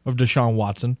of Deshaun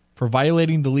Watson for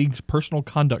violating the league's personal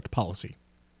conduct policy.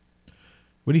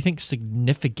 What do you think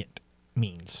significant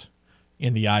means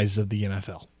in the eyes of the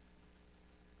NFL?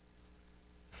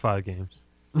 5 games.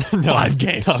 5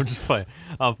 games. No, I'm just playing.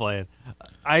 I'm playing.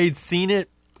 I had seen it.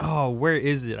 Oh, where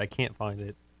is it? I can't find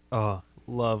it. Oh,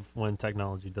 love when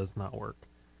technology does not work.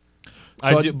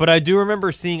 But I do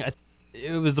remember seeing,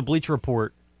 it was a Bleacher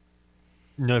Report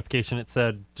notification. It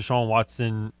said Deshaun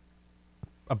Watson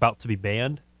about to be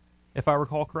banned, if I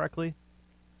recall correctly.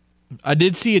 I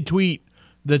did see a tweet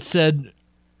that said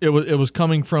it was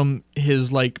coming from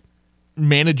his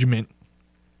management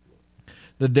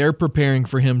that they're preparing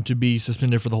for him to be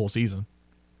suspended for the whole season.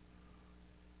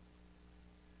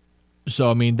 So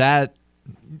I mean that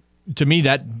to me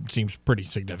that seems pretty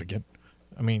significant.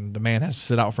 I mean, the man has to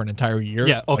sit out for an entire year.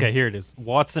 Yeah, okay, here it is.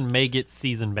 Watson may get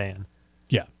season ban.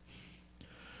 Yeah.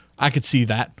 I could see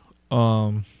that,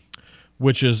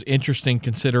 which is interesting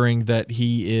considering that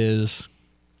he's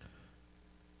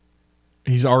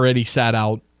already sat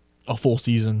out a full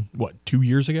season, 2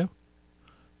 years ago?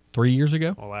 3 years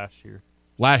ago? Well, last year.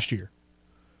 Last year.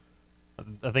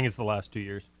 I think it's the last 2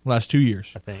 years. Last 2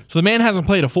 years. I think. So the man hasn't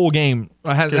played a full game.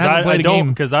 Hasn't played a game.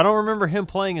 Because I don't remember him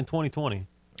playing in 2020.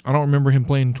 I don't remember him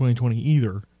playing in 2020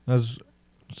 either.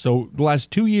 So the last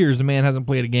 2 years, the man hasn't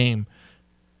played a game.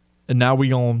 And now we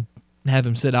going to have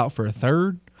him sit out for a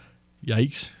third?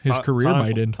 Yikes. His career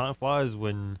might end. Time flies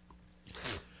when...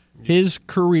 His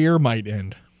career might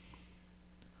end.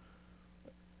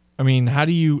 I mean, how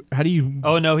do you...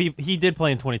 Oh, no, he did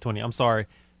play in 2020. I'm sorry.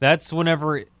 That's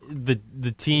whenever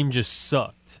the team just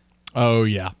sucked. Oh,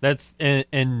 yeah.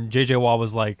 And J.J. Watt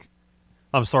was like,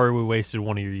 I'm sorry we wasted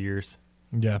one of your years.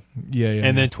 Yeah.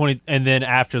 And then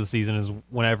after the season is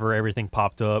whenever everything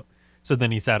popped up. So then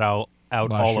he sat out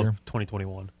all of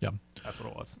 2021. Yeah. That's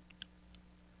what it was.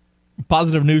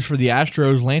 Positive news for the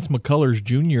Astros. Lance McCullers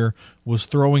Jr. was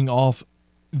throwing off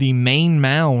the main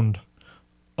mound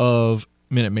of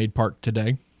Minute Maid Park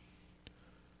today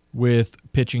with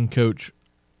pitching coach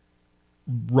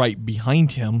right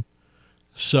behind him.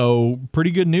 So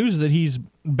pretty good news that he's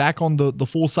back on the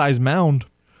full-size mound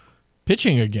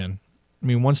pitching again. I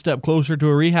mean, one step closer to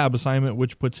a rehab assignment,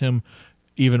 which puts him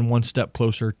even one step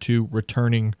closer to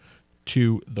returning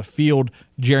to the field.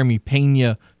 Jeremy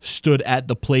Pena stood at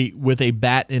the plate with a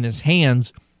bat in his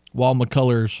hands while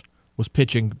McCullers was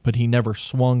pitching, but he never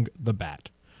swung the bat,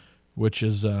 which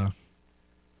is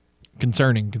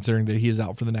concerning, considering that he is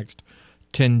out for the next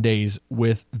 10 days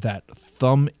with that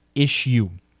thumb issue.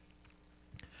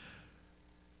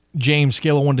 James,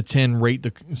 scale of 1 to 10, rate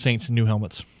the Saints' new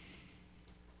helmets.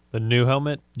 The new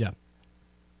helmet? Yeah.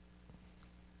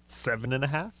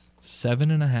 7.5?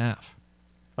 7.5.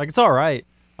 Like, it's all right.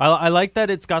 I like that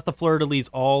it's got the fleur-de-lis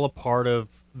all a part of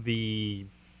the,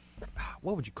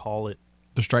 what would you call it?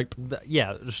 The stripe?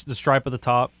 The stripe at the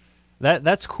top.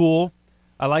 That's cool.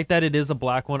 I like that it is a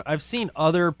black one. I've seen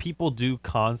other people do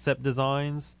concept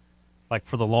designs, like,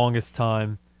 for the longest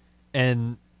time,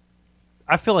 and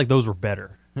I feel like those were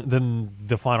better than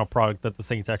the final product that the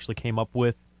Saints actually came up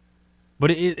with. But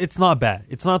it's not bad.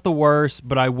 It's not the worst,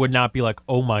 but I would not be like,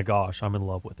 oh my gosh, I'm in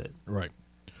love with it. Right.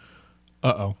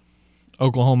 Uh-oh.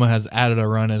 Oklahoma has added a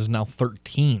run and is now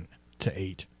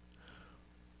 13-8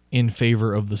 in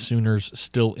favor of the Sooners,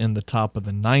 still in the top of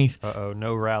the ninth. Uh-oh,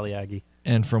 no rally, Aggie.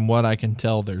 And from what I can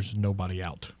tell, there's nobody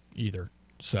out either.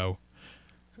 So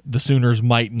the Sooners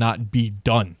might not be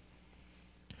done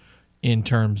in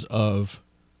terms of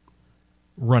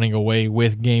running away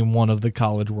with Game 1 of the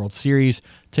College World Series.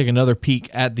 Take another peek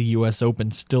at the U.S. Open,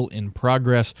 still in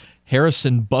progress.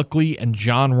 Harrison Buckley and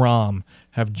Jon Rahm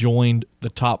have joined the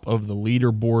top of the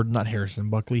leaderboard. Not Harrison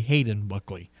Buckley, Hayden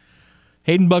Buckley.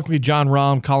 Hayden Buckley, Jon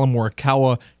Rahm, Colin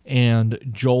Morikawa, and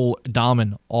Joel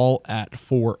Dahman all at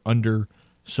 4 under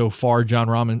so far. Jon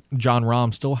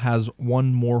Rahm still has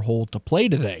one more hole to play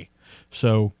today.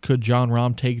 So could Jon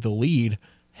Rahm take the lead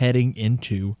heading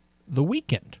into the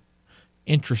weekend?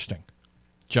 Interesting.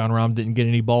 Jon Rahm didn't get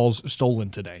any balls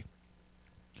stolen today.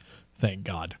 Thank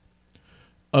God.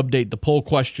 Update the poll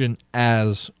question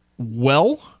as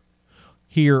well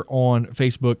here on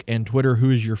Facebook and Twitter. Who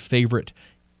is your favorite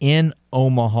in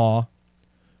Omaha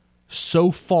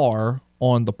so far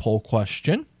on the poll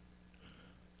question?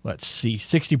 Let's see.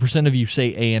 60% of you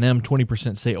say A&M,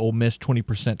 20% say Ole Miss,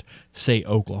 20% say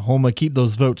Oklahoma. Keep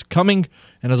those votes coming.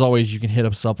 And as always, you can hit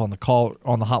us up on the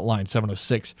hotline,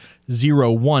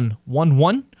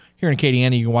 706-0111. Here in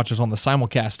Acadiana, you can watch us on the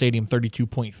simulcast, Stadium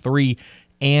 32.3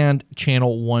 and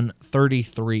Channel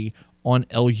 133 on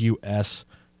LUS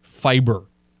Fiber.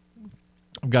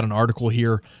 I've got an article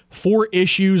here. 4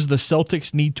 issues the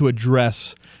Celtics need to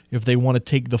address if they want to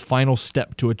take the final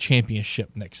step to a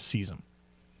championship next season.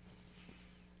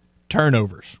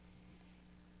 Turnovers.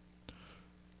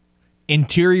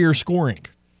 Interior scoring.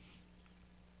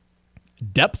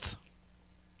 Depth.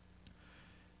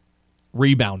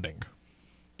 Rebounding.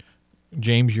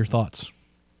 James, your thoughts?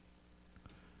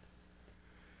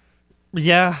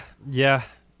 Yeah.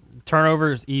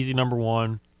 Turnovers, easy, number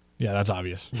 1. Yeah, that's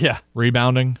obvious. Yeah.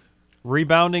 Rebounding,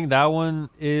 that one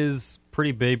is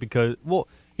pretty big because, well,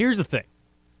 here's the thing.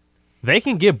 They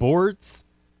can get boards.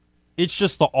 It's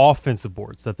just the offensive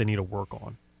boards that they need to work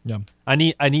on. Yeah. I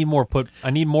need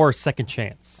more second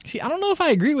chance. See, I don't know if I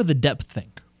agree with the depth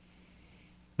thing.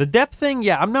 The depth thing,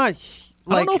 yeah, I'm not.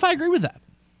 I don't know if I agree with that.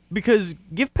 Because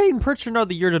give Peyton Pritchard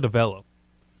another year to develop.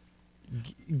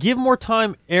 Give more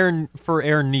time for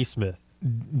Aaron Nesmith.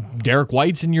 Derek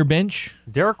White's in your bench.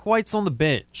 Derek White's on the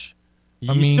bench.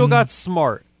 You still got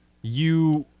Smart.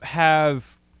 You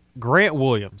have Grant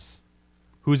Williams,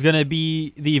 who's going to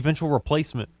be the eventual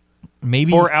replacement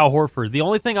for Al Horford. The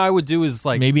only thing I would do is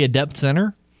maybe a depth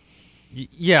center.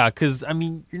 Yeah, because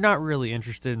you're not really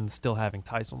interested in still having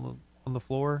Tice on the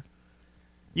floor.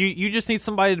 You just need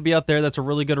somebody to be out there that's a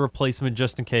really good replacement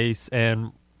just in case.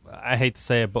 And I hate to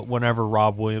say it, but whenever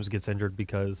Rob Williams gets injured,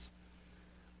 because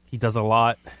he does a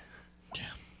lot. Yeah.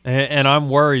 And I'm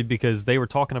worried because they were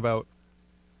talking about.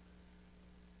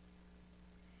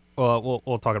 Well,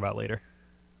 we'll talk about it later.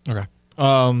 Okay.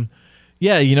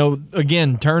 Yeah,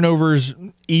 again, turnovers,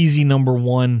 easy number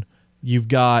 1. You've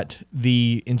got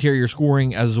the interior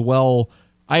scoring as well.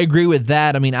 I agree with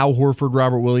that. I mean, Al Horford,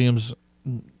 Robert Williams,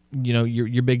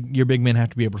 your big men have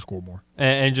to be able to score more.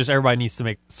 And just everybody needs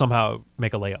to somehow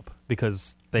make a layup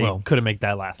because they couldn't make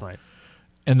that last night.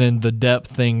 And then the depth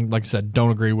thing, like I said,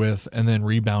 don't agree with. And then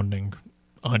rebounding,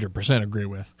 100% agree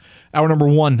with. Hour number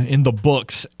 1 in the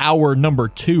books. Hour number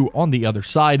 2 on the other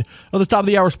side of the top of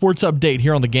the hour sports update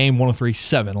here on the Game.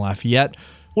 103.7 Lafayette,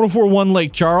 104.1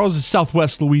 Lake Charles is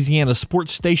Southwest Louisiana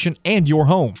sports station and your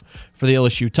home for the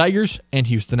LSU Tigers and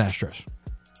Houston Astros.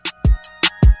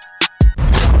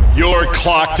 You're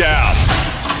clocked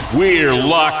out. We're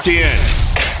locked in.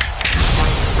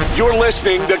 You're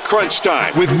listening to Crunch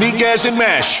Time with Miguez and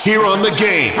Mesh here on the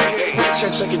Game.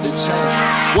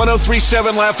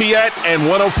 103.7 Lafayette and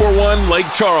 104.1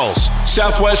 Lake Charles,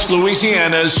 Southwest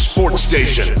Louisiana's sports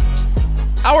station.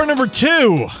 Hour number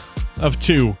 2 of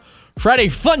 2. Friday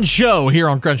fun show here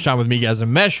on Crunch Time with Miguez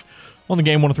and Mesh on the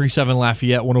Game. 103.7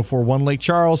 Lafayette, 104.1 Lake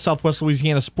Charles, Southwest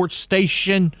Louisiana sports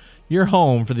station, your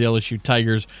home for the LSU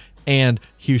Tigers and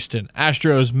Houston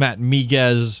Astros. Matt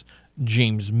Miguez,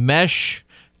 James Mesh,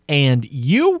 and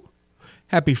you.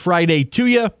 Happy Friday to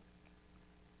you.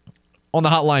 On the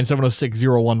hotline,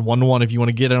 706-0111. If you want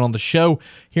to get in on the show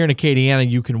here in Acadiana,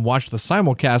 you can watch the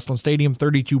simulcast on Stadium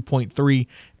 32.3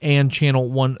 and Channel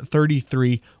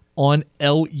 133 on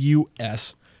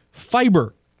LUS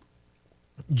Fiber.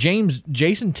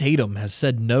 Jason Tatum has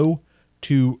said no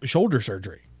to shoulder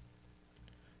surgery.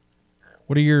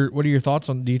 What are your thoughts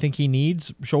on? Do you think he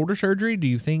needs shoulder surgery? Do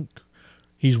you think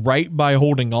he's right by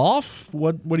holding off?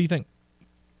 What do you think?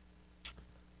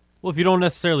 Well, if you don't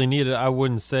necessarily need it, I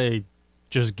wouldn't say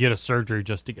just get a surgery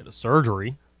just to get a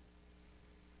surgery.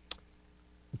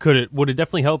 Would it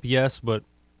definitely help? Yes, but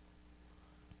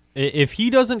if he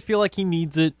doesn't feel like he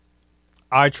needs it,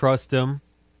 I trust him.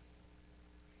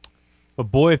 But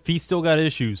boy, if he's still got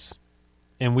issues,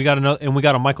 and we got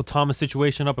a Michael Thomas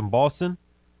situation up in Boston,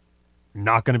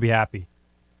 not going to be happy.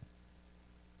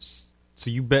 So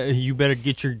you better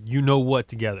get your you-know-what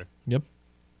together. Yep.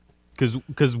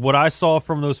 Because what I saw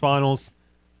from those finals,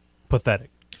 pathetic.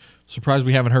 Surprised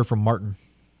we haven't heard from Martin.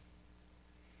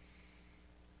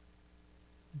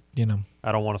 You know,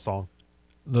 I don't want a song.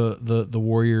 The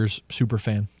Warriors super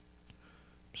fan.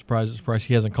 Surprised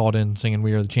he hasn't called in singing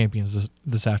 "We Are the Champions"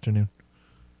 this afternoon.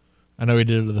 I know he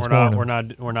did it this morning.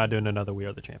 We're not doing another "We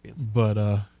Are the Champions." But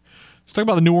let's talk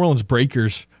about the New Orleans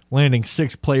Breakers landing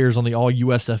 6 players on the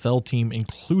All-USFL team,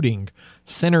 including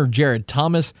center Jared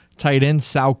Thomas, tight end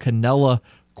Sal Cannella,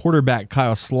 quarterback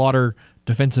Kyle Slaughter,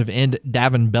 defensive end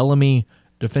Davin Bellamy,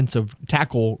 defensive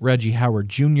tackle Reggie Howard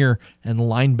Jr., and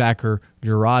linebacker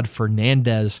Gerard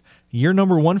Fernandez. Year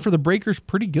number 1 for the Breakers,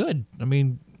 pretty good. I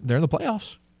mean, they're in the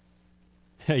playoffs.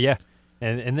 Yeah,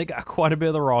 and they got quite a bit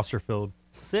of the roster filled.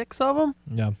 6 of them?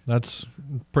 Yeah, that's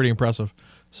pretty impressive.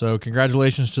 So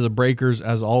congratulations to the Breakers,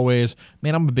 as always.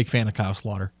 Man, I'm a big fan of Kyle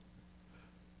Slaughter.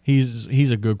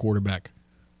 He's a good quarterback.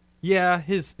 Yeah,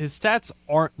 his stats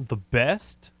aren't the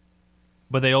best,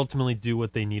 but they ultimately do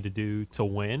what they need to do to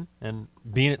win. And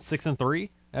being at 6-3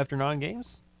 after 9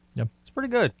 games, yep, it's pretty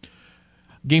good.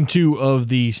 Game 2 of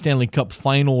the Stanley Cup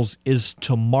Finals is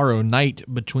tomorrow night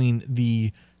between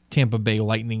the Tampa Bay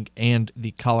Lightning and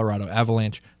the Colorado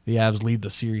Avalanche. The Avs lead the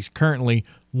series currently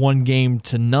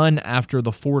 1-0 after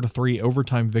the 4-3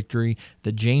 overtime victory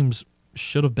that James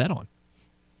should have bet on.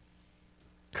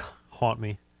 Haunt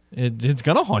me. It's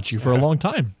going to haunt you for a long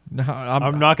time.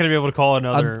 I'm not going to be able to call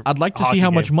another. I'd like to see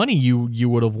how much money you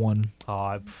would have won.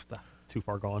 Too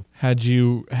far gone. Had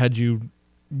you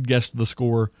guessed the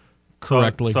score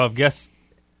correctly. So I've guessed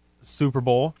Super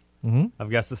Bowl. Mm-hmm. I've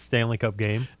guessed the Stanley Cup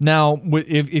game. Now,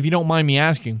 if you don't mind me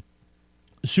asking,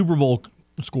 Super Bowl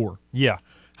score. Yeah.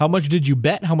 How much did you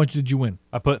bet? How much did you win?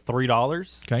 I put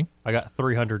 $3. Okay. I got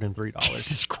 $303.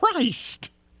 Jesus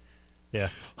Christ. Yeah.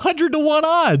 100 to 1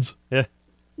 odds. Yeah.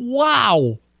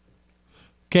 Wow.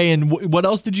 Okay, and what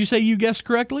else did you say you guessed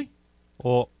correctly?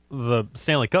 Well, the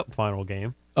Stanley Cup final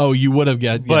game. Oh, you would have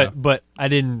guessed. But I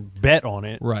didn't bet on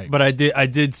it. Right. But I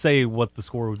did say what the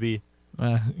score would be.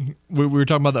 We were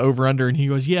talking about the over-under, and he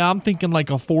goes, yeah, I'm thinking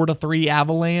like a 4-3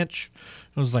 Avalanche.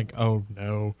 I was like, oh,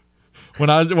 no. When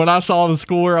I saw the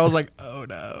score, I was like, oh,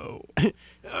 no.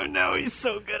 Oh, no, he's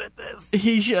so good at this.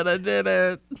 He should have did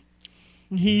it.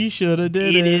 He should have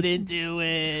did it. He didn't do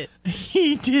it.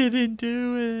 He didn't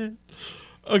do it.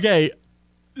 Okay,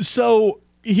 so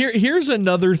here's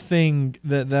another thing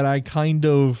that I kind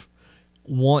of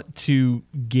want to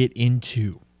get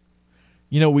into.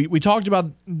 You know, we talked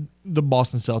about the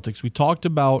Boston Celtics. We talked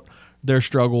about their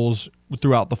struggles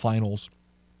throughout the finals.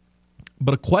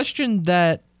 But a question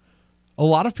that a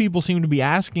lot of people seem to be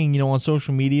asking, you know, on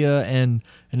social media and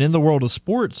in the world of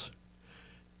sports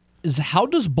is, how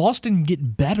does Boston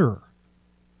get better?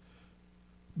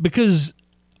 Because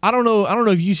I don't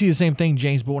know if you see the same thing,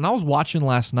 James, but when I was watching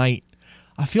last night,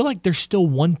 I feel like they're still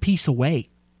one piece away.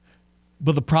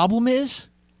 But the problem is,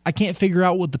 I can't figure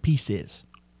out what the piece is.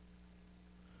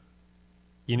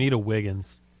 You need a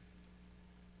Wiggins.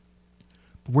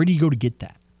 Where do you go to get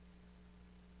that?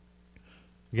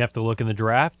 You have to look in the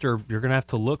draft, or you're going to have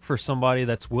to look for somebody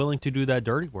that's willing to do that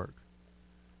dirty work.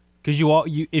 Because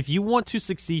if you want to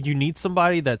succeed, you need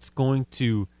somebody that's going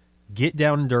to get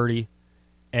down and dirty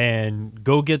and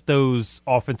go get those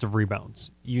offensive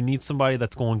rebounds. You need somebody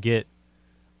that's going to get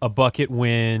a bucket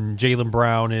when Jaylen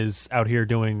Brown is out here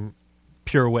doing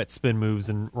pirouette spin moves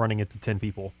and running it to 10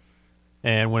 people.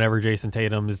 And whenever Jason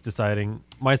Tatum is deciding,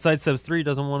 my sidesteps 3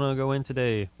 doesn't want to go in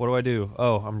today, what do I do?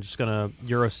 Oh, I'm just going to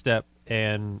Euro step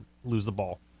and lose the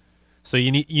ball. So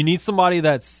you need somebody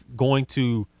that's going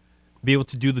to be able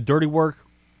to do the dirty work,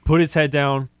 put his head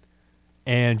down,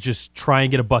 and just try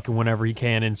and get a bucket whenever he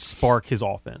can and spark his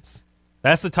offense.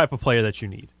 That's the type of player that you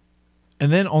need.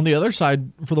 And then on the other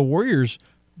side, for the Warriors,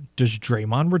 does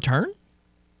Draymond return?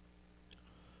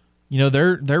 You know,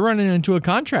 they're running into a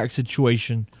contract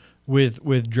situation with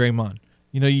Draymond.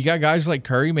 You know, you got guys like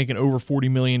Curry making over $40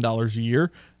 million a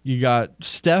year. You got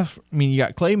you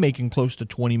got Clay making close to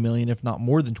 $20 million, if not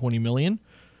more than $20 million.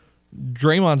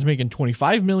 Draymond's making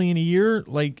 $25 million a year.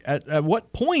 Like, at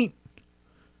what point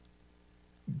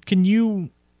can you?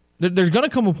 There's going to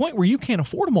come a point where you can't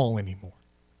afford them all anymore.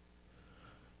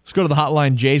 Let's go to the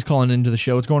hotline. Jay's calling into the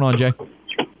show. What's going on, Jay?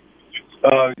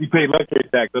 You pay luxury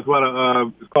tax. That's what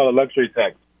it's called, a luxury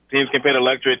tax. Teams can pay the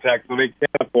luxury tax so they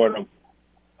can't afford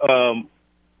them.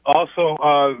 Also,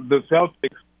 the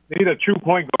Celtics need a true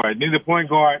point guard. Need a point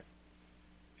guard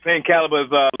same caliber as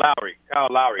Kyle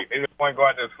Lowry. They need a point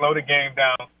guard to slow the game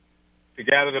down, to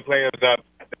gather the players up.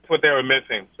 That's what they were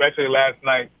missing, especially last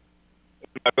night.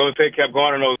 Golden State kept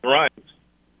going on those runs.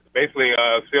 Basically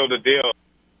sealed the deal.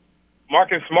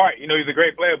 Marcus Smart, you know, he's a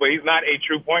great player, but he's not a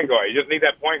true point guard. You just need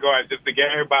that point guard just to get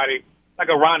everybody like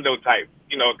a Rondo type.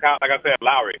 You know, like I said,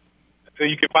 Lowry. So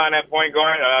you can find that point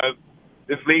guard.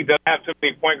 This league doesn't have too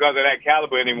many point guards of that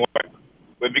caliber anymore.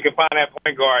 But if you can find that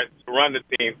point guard to run the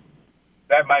team,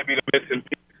 that might be the missing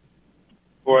piece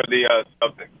for the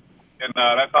Celtics. And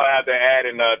that's all I have to add,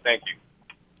 and thank you.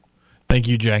 Thank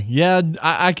you, Jay. Yeah,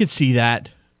 I could see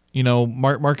that. You know,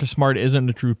 Marcus Smart isn't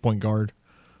a true point guard.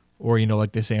 Or, you know,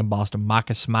 like they say in Boston,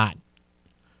 Marcus Smart.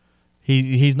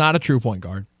 He's not a true point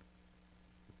guard.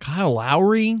 Kyle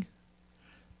Lowry,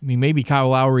 I mean, maybe Kyle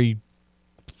Lowry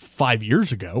 5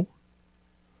 years ago.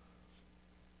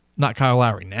 Not Kyle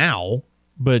Lowry now.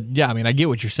 But, yeah, I mean, I get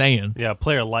what you're saying. Yeah, a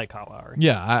player like Kyle Lowry.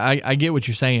 Yeah, I get what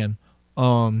you're saying.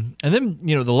 And then,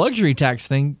 you know, the luxury tax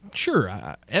thing, sure,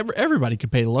 everybody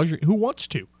could pay the luxury. Who wants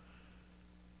to?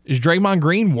 Is Draymond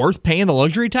Green worth paying the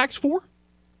luxury tax for?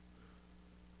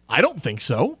 I don't think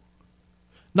so.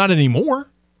 Not anymore.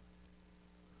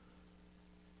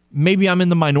 Maybe I'm in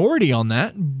the minority on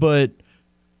that, but,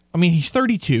 I mean, he's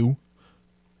 32.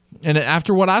 And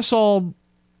after what I saw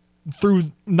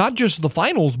through not just the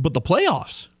finals, but the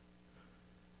playoffs,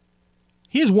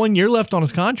 he has 1 year left on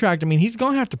his contract. I mean, he's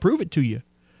going to have to prove it to you,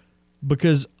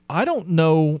 because I don't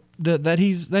know that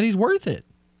he's worth it.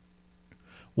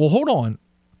 Well, hold on.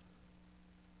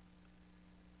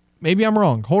 Maybe I'm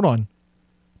wrong. Hold on.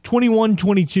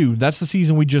 21-22. That's the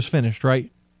season we just finished,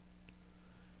 right?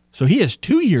 So he has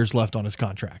 2 years left on his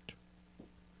contract.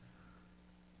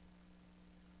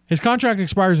 His contract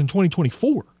expires in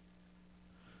 2024.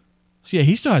 So, yeah,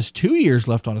 he still has 2 years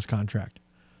left on his contract.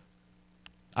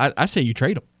 I say you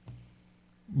trade him.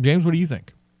 James, what do you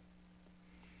think?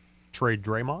 Trade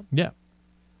Draymond? Yeah.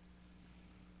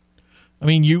 I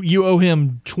mean, you owe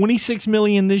him $26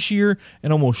 million this year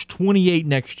and almost $28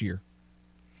 next year.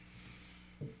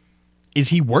 Is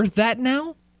he worth that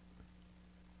now?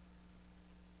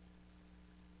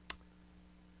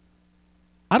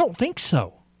 I don't think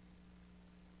so.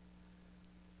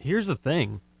 Here's the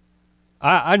thing.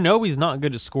 I know he's not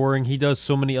good at scoring. He does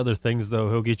so many other things,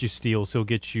 though. He'll get you steals. He'll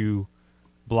get you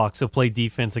blocks. He'll play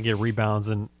defense and get rebounds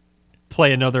and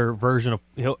play another version of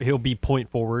he'll be point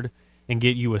forward and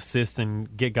get you assists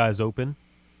and get guys open.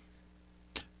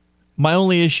 My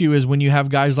only issue is when you have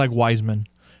guys like Wiseman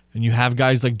and you have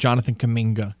guys like Jonathan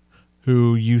Kuminga,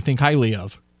 who you think highly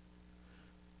of.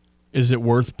 Is it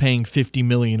worth paying $50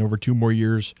 million over 2 more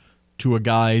years to a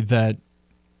guy that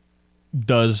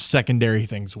does secondary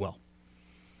things well?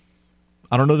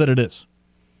 I don't know that it is.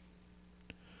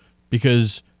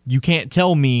 Because you can't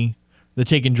tell me that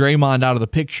taking Draymond out of the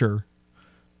picture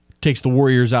takes the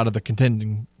Warriors out of the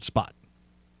contending spot,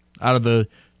 out of the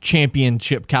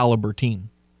championship caliber team.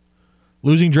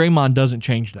 Losing Draymond doesn't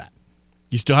change that.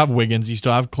 You still have Wiggins, you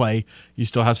still have Clay, you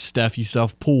still have Steph, you still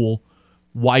have Poole,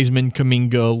 Wiseman,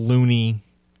 Kuminga, Looney.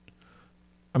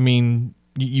 I mean,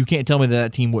 you can't tell me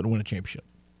that team wouldn't win a championship.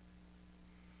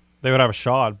 they would have a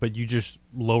shot, but you just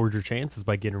lowered your chances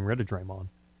by getting rid of Draymond.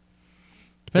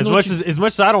 Depends As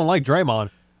much as I don't like Draymond,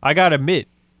 I gotta admit,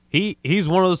 he's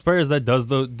one of those players that does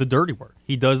the dirty work.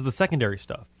 He does the secondary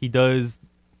stuff. He does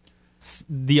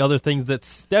the other things that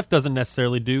Steph doesn't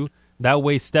necessarily do. That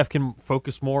way, Steph can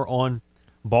focus more on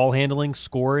ball handling,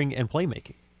 scoring, and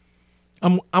playmaking.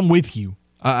 I'm with you.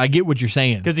 I get what you're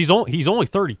saying. Because he's only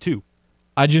 32.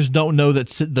 I just don't know that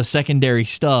the secondary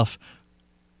stuff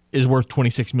is worth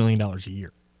 $26 million a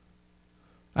year.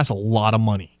 That's a lot of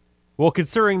money. Well,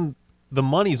 considering the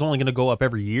money is only going to go up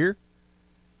every year,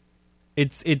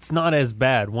 it's not as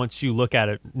bad once you look at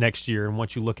it next year and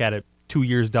once you look at it 2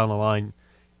 years down the line.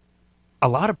 A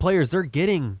lot of players, they're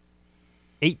getting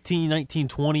 18, 19,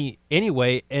 20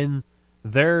 anyway, and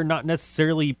they're not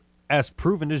necessarily as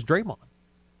proven as Draymond.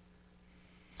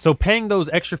 So paying those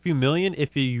extra few million,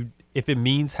 if it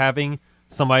means having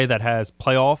somebody that has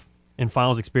playoff and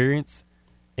finals experience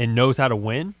and knows how to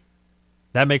win,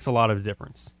 that makes a lot of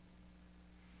difference.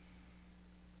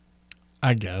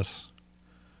 I guess.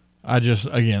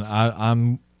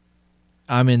 I'm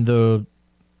in the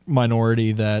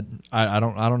minority that I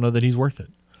don't know that he's worth it.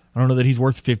 I don't know that he's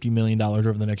worth $50 million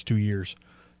over the next 2 years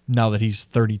now that he's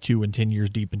 32 and 10 years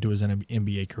deep into his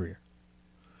NBA career.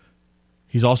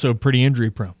 He's also pretty injury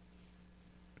prone.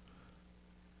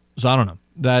 So I don't know.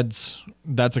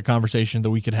 That's a conversation that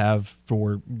we could have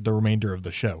for the remainder of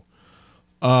the show.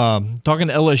 Talking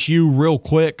to LSU real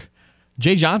quick,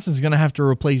 Jay Johnson's going to have to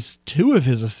replace 2 of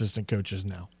his assistant coaches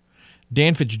now.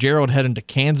 Dan Fitzgerald heading to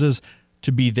Kansas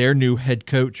to be their new head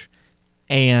coach,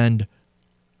 and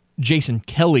Jason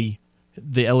Kelly,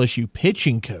 the LSU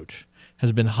pitching coach,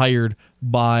 has been hired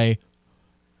by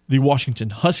the Washington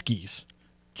Huskies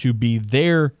to be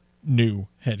their new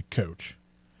head coach.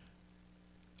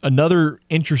 Another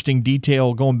interesting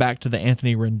detail going back to the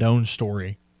Anthony Rendon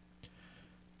story.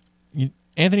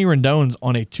 Anthony Rendon's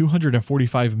on a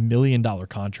 $245 million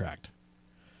contract,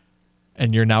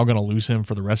 and you're now going to lose him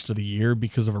for the rest of the year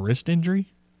because of a wrist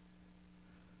injury?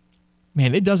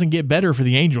 Man, it doesn't get better for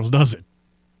the Angels, does it?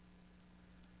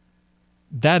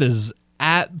 That is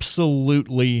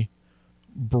absolutely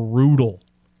brutal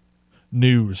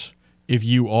news if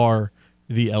you are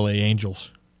the LA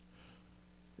Angels.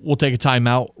 We'll take a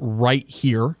timeout right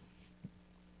here,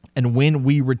 and when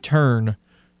we return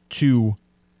to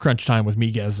Crunch Time with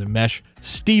Miguez and Mesh,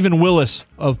 Stephen Willis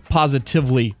of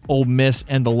Positively Ole Miss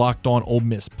and the Locked On Ole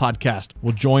Miss podcast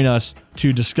will join us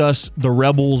to discuss the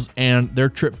Rebels and their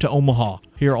trip to Omaha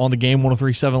here on the Game.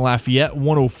 103.7 Lafayette,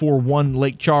 104.1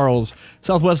 Lake Charles,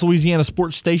 Southwest Louisiana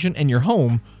Sports Station, and your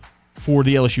home for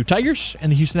the LSU Tigers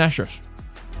and the Houston Astros.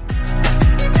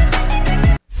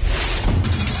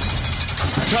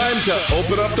 Time to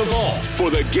open up the vault for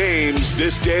the games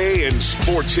this day in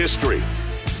sports history.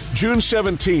 June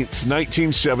 17th,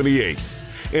 1978.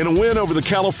 In a win over the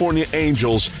California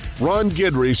Angels, Ron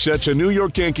Guidry sets a New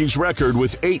York Yankees record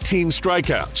with 18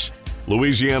 strikeouts.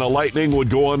 Louisiana Lightning would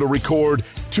go on to record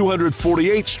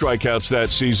 248 strikeouts that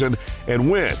season and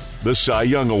win the Cy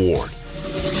Young Award.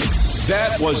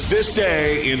 That was this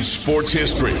day in sports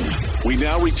history. We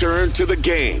now return to the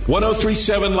Game.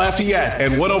 103.7 Lafayette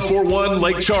and 104.1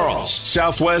 Lake Charles,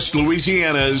 Southwest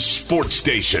Louisiana's sports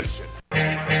station.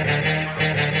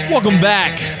 Welcome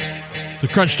back to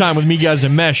Crunch Time with Miguez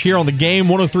and Mesh here on the Game.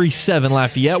 103.7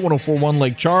 Lafayette, 104.1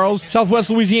 Lake Charles, Southwest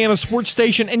Louisiana sports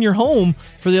station, and your home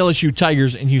for the LSU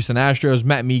Tigers and Houston Astros.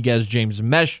 Matt Miguez, James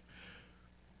Mesh.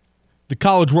 The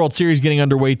College World Series getting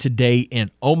underway today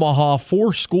in Omaha.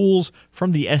 4 schools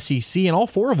from the SEC, and all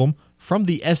 4 of them from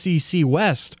the SEC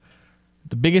West.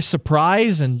 The biggest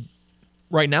surprise, and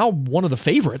right now one of the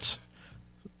favorites,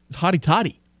 is Hotty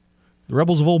Toddy, the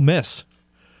Rebels of Ole Miss.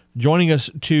 Joining us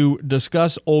to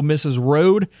discuss Ole Miss's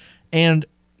road and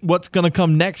what's going to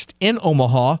come next in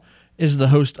Omaha is the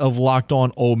host of Locked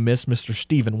On Ole Miss, Mr.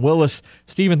 Stephen Willis.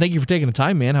 Stephen, thank you for taking the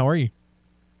time, man. How are you?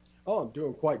 Oh, I'm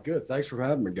doing quite good. Thanks for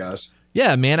having me, guys.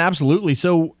 Yeah, man, absolutely.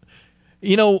 So,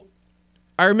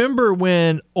 I remember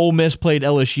when Ole Miss played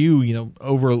LSU,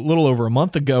 a little over a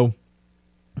month ago,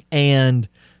 and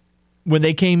when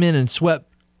they came in and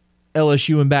swept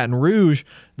LSU in Baton Rouge,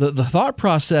 the thought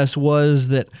process was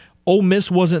that Ole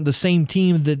Miss wasn't the same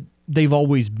team that they've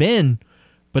always been,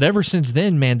 but ever since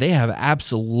then, man, they have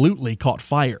absolutely caught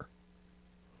fire.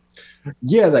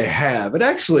 Yeah, they have. And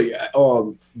actually,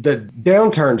 the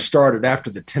downturn started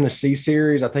after the Tennessee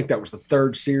series. I think that was the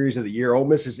 3rd series of the year. Ole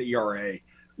Miss's ERA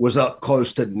was up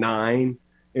close to 9.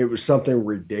 It was something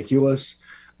ridiculous.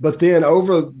 But then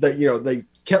over the, they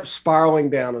kept spiraling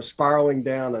down,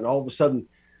 and all of a sudden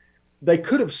they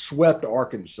could have swept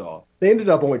Arkansas. They ended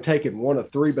up only taking 1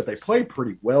 of 3, but they played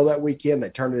pretty well that weekend. They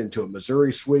turned it into a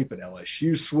Missouri sweep, an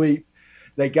LSU sweep.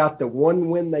 They got the one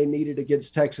win they needed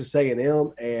against Texas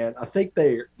A&M, and I think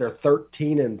they're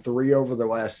 13-3 over their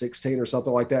last 16 or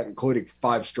something like that, including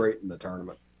 5 straight in the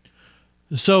tournament.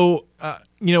 So,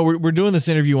 we're doing this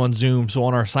interview on Zoom. So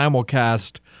on our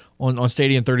simulcast on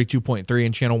Stadium 32.3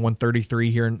 and Channel 133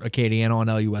 here in Acadiana on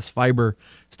LUS Fiber,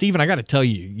 Stephen, I got to tell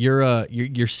you,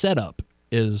 your setup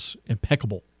is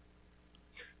impeccable.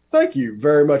 Thank you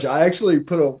very much. I actually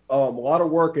put a lot of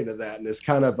work into that, and it's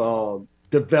kind of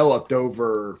developed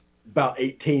over about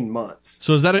 18 months.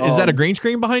 So is that a green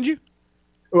screen behind you?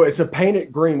 Oh, it's a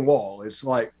painted green wall. It's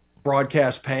like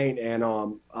broadcast paint, and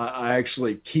I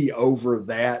actually key over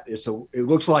that. It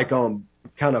looks like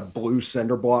kind of blue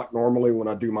cinder block normally when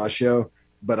I do my show,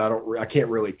 but I can't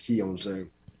really key on Zoom.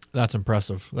 That's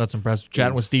impressive.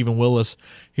 Chatting with Stephen Willis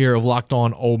here of Locked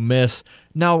On Ole Miss.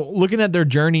 Now, looking at their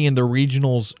journey in the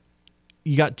regionals,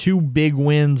 you got 2 big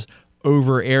wins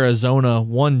over Arizona,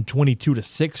 one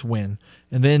 22-6 win,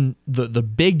 and then the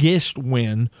biggest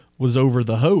win was over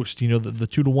the host. The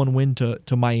 2-1 win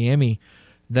to Miami.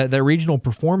 That regional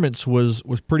performance was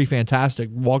pretty fantastic.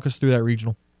 Walk us through that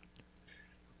regional.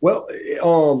 Well,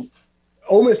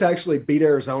 Ole Miss actually beat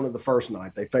Arizona the first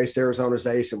night. They faced Arizona's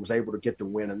ace and was able to get the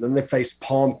win, and then they faced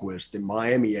Palmquist, the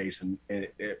Miami ace, and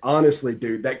honestly,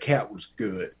 dude, that cat was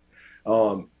good.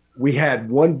 We had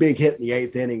one big hit in the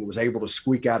 8th inning, was able to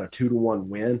squeak out a 2-1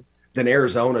 win. Then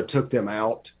Arizona took them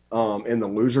out in the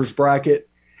losers bracket.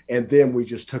 And then we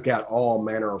just took out all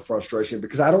manner of frustration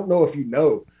because I don't know if you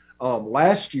know,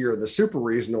 last year, the Super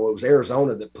Regional, it was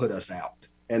Arizona that put us out,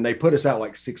 and they put us out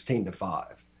like 16-5.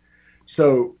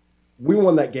 So we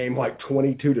won that game like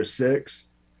 22-6,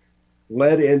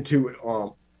 led into a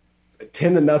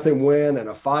 10-0 win and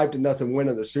a 5-0 win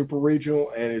in the Super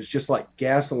Regional, and it's just like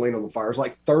gasoline on the fire. It's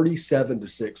like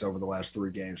 37-6 over the last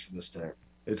 3 games for this team.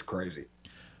 It's crazy.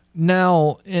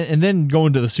 Now, and then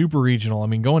going to the Super Regional, I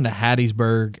mean, going to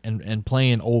Hattiesburg and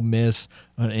playing Ole Miss,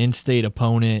 an in-state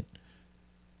opponent,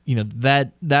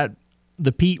 that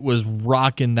the Pete was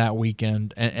rocking that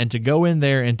weekend, and to go in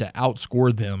there and to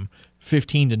outscore them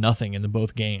 15-0 in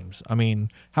both games. I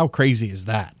mean, how crazy is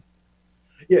that?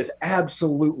 Yeah, it's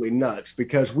absolutely nuts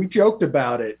because we joked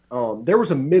about it. There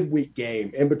was a midweek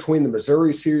game in between the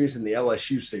Missouri series and the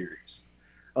LSU series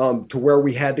to where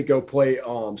we had to go play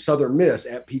Southern Miss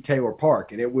at Pete Taylor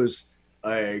Park. And it was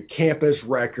a campus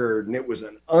record, and it was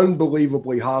an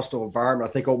unbelievably hostile environment.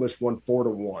 I think Ole Miss won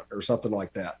 4-1 or something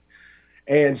like that.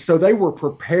 And so they were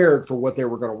prepared for what they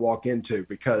were going to walk into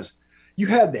because you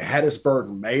had the Hattiesburg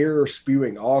mayor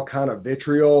spewing all kind of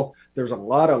vitriol. There's a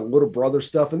lot of little brother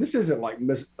stuff. And this isn't like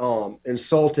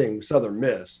insulting Southern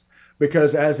Miss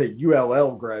because as a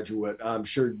ULL graduate, I'm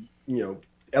sure,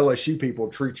 LSU people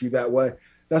treat you that way.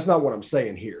 That's not what I'm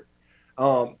saying here.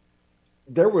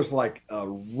 There was like a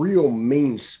real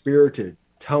mean-spirited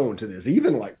tone to this,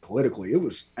 even like politically. It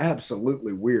was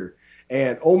absolutely weird.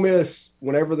 And Ole Miss,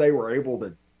 whenever they were able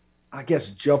to, I guess,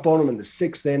 jump on them in the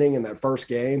 6th inning in that first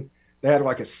game, they had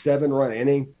like a 7-run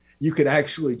inning. You could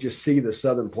actually just see the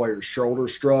Southern players'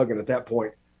 shoulders shrug. And at that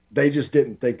point, they just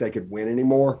didn't think they could win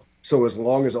anymore. So as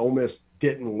long as Ole Miss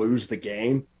didn't lose the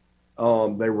game,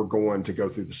 they were going to go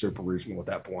through the Super Regional at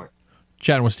that point.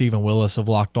 Chatting with Stephen Willis of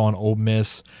Locked On Ole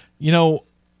Miss.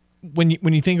 When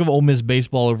you think of Ole Miss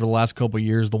baseball over the last couple of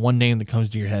years, the one name that comes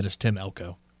to your head is Tim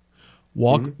Elko.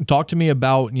 Talk to me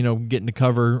about getting to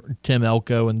cover Tim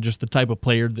Elko and just the type of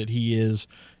player that he is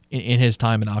in his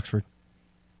time in Oxford.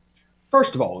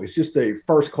 First of all, he's just a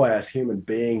first-class human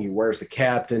being. He wears the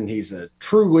captain. He's a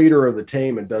true leader of the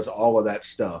team and does all of that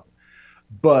stuff.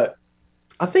 But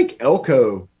I think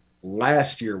Elko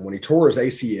last year when he tore his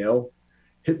ACL,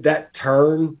 that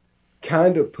turn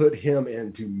kind of put him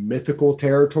into mythical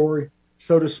territory,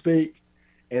 so to speak,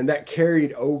 and that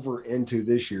carried over into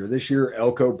this year. This year,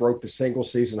 Elko broke the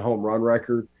single-season home run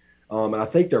record, and I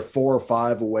think they're 4 or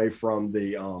 5 away from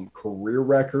the career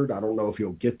record. I don't know if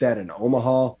he'll get that in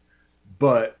Omaha,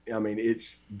 but, I mean,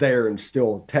 it's there and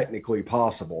still technically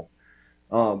possible.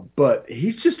 But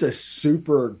he's just a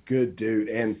super good dude,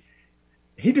 and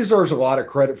he deserves a lot of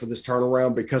credit for this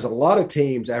turnaround because a lot of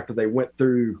teams, after they went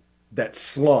through that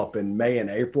slump in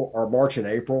March and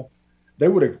April, they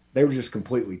were just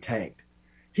completely tanked.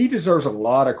 He deserves a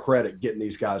lot of credit getting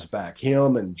these guys back.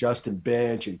 Him and Justin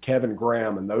Bench and Kevin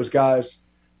Graham and those guys.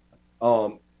 I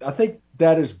think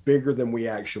that is bigger than we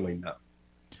actually know.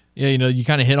 Yeah, you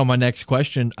kind of hit on my next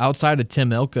question. Outside of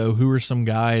Tim Elko, who are some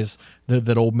guys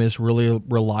that Ole Miss really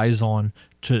relies on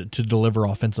to deliver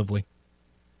offensively?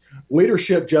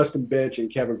 Leadership, Justin Bench and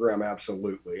Kevin Graham,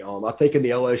 absolutely. I think in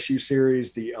the LSU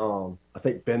series, I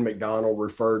think Ben McDonald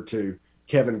referred to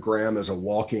Kevin Graham as a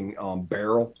walking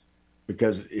barrel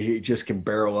because he just can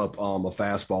barrel up a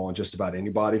fastball on just about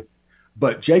anybody.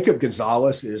 But Jacob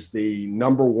Gonzalez is the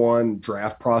number one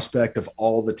draft prospect of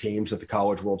all the teams at the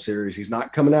College World Series. He's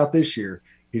not coming out this year.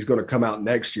 He's going to come out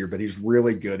next year, but he's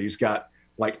really good. He's got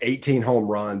like 18 home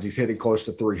runs. He's hitting close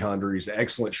to 300. He's an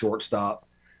excellent shortstop.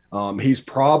 He's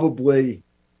probably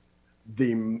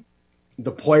the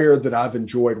player that I've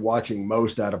enjoyed watching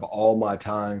most out of all my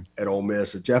time at Ole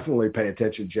Miss. So definitely pay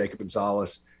attention to Jacob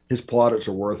Gonzalez. His plaudits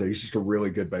are worth it. He's just a really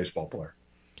good baseball player.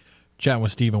 Chatting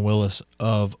with Stephen Willis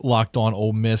of Locked On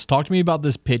Ole Miss. Talk to me about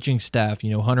this pitching staff.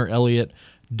 Hunter Elliott,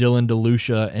 Dylan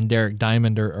DeLucia, and Derek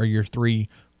Diamond are your three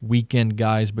weekend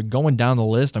guys. But going down the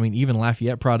list, even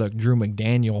Lafayette product Drew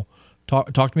McDaniel.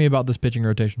 Talk to me about this pitching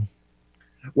rotation.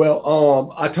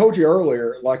 Well, I told you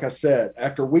earlier, like I said,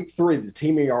 after week 3, the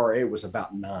team ERA was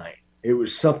about 9. It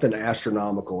was something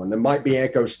astronomical. And then Mike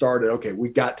Bianco started, okay, we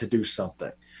got to do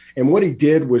something. And what he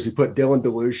did was he put Dylan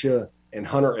DeLucia and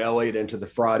Hunter Elliott into the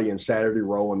Friday and Saturday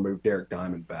role and moved Derek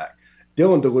Diamond back.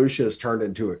 Dylan DeLucia has turned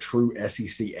into a true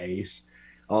SEC ace.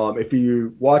 If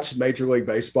you watch Major League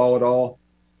Baseball at all,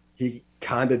 he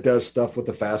kind of does stuff with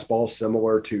the fastball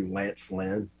similar to Lance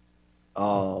Lynn.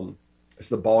 As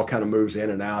the ball kind of moves in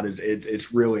and out,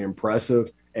 it's really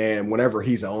impressive. And whenever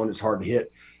he's on, it's hard to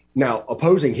hit. Now,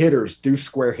 opposing hitters do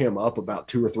square him up about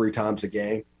 2 or 3 times a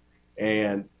game.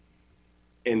 And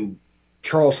in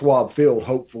Charles Schwab Field,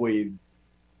 hopefully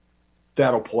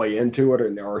that'll play into it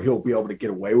or he'll be able to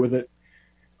get away with it.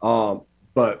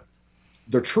 But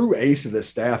the true ace of this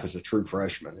staff is a true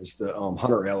freshman. It's the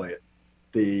Hunter Elliott,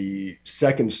 the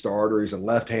second starter. He's a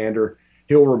left-hander.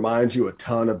 He'll remind you a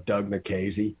ton of Doug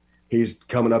Nikhazy. He's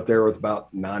coming up there with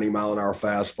about 90-mile-an-hour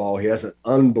fastball. He has an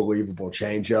unbelievable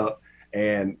changeup,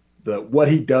 and what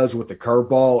he does with the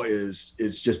curveball is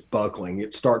just buckling.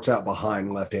 It starts out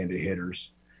behind left-handed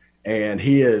hitters, and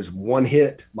he is 1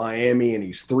 hit Miami, and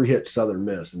he's 3 hit Southern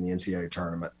Miss in the NCAA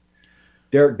tournament.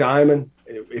 Derek Diamond,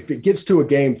 if it gets to a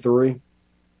game 3,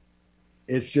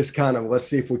 it's just kind of let's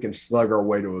see if we can slug our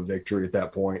way to a victory at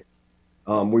that point.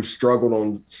 We've struggled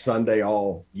on Sunday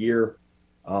all year,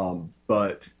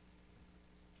 but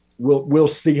we'll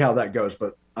see how that goes.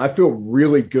 But I feel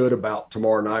really good about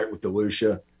tomorrow night with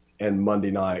DeLucia and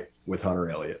Monday night with Hunter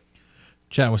Elliott.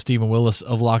 Chatting with Stephen Willis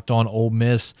of Locked On Ole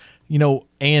Miss.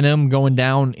 A&M going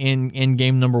down in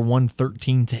game number 1,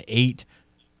 13-8.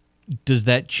 Does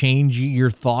that change your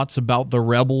thoughts about the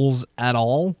Rebels at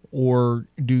all, or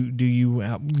do you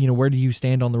where do you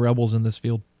stand on the Rebels in this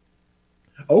field?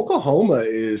 Oklahoma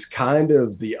is kind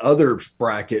of the other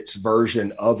bracket's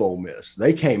version of Ole Miss.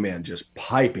 They came in just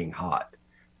piping hot,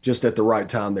 just at the right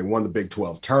time. They won the Big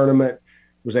 12 tournament,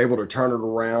 was able to turn it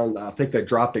around. I think they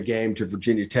dropped a game to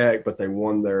Virginia Tech, but they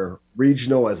won their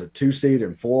regional as a 2 seed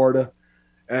in Florida.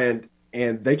 And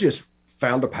they just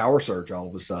found a power surge all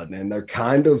of a sudden. And they're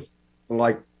kind of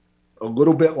like a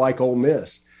little bit like Ole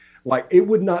Miss. Like, it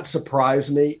would not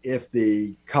surprise me if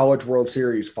the College World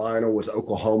Series final was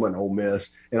Oklahoma and Ole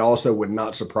Miss, and also would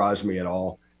not surprise me at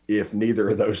all if neither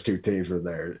of those two teams were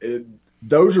there.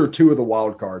 Those are 2 of the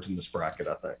wild cards in this bracket,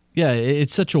 I think. Yeah,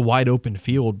 it's such a wide open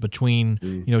field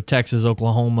between Texas,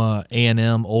 Oklahoma,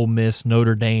 A&M, Ole Miss,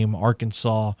 Notre Dame,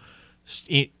 Arkansas,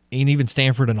 and even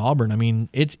Stanford and Auburn.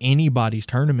 It's anybody's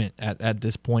tournament at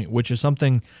this point, which is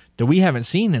something that we haven't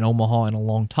seen in Omaha in a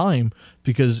long time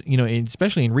because,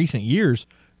 especially in recent years,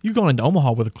 you've gone into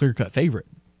Omaha with a clear-cut favorite.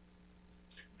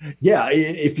 Yeah,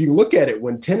 if you look at it,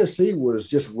 when Tennessee was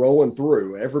just rolling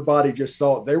through, everybody just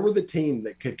saw they were the team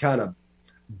that could kind of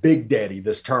big daddy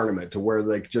this tournament to where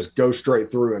they could just go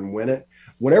straight through and win it.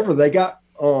 Whenever they got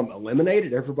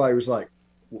eliminated, everybody was like,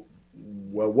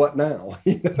 well, what now?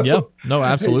 Yeah, no,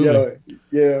 absolutely.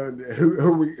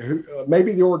 Who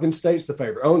maybe the Oregon State's the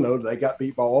favorite. Oh no, they got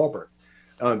beat by Auburn.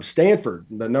 Stanford,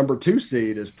 the number 2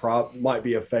 seed, might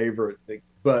be a favorite,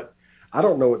 but I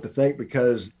don't know what to think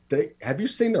because have you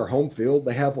seen their home field?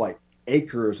 They have like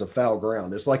acres of foul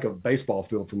ground. It's like a baseball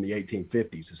field from the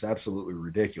 1850s. It's absolutely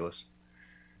ridiculous.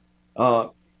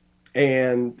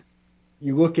 And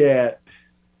you look at,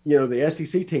 the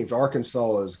SEC teams,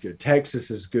 Arkansas is good.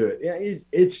 Texas is good. Yeah,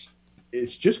 it's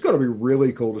just going to be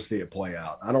really cool to see it play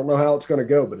out. I don't know how it's going to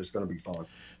go, but it's going to be fun.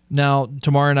 Now,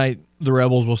 tomorrow night, the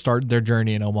Rebels will start their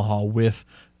journey in Omaha with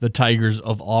the Tigers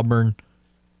of Auburn.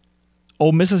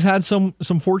 Ole Miss has had some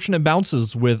fortunate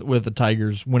bounces with the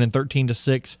Tigers, winning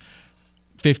 13-6,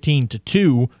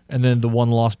 15-2, and then the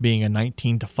one loss being a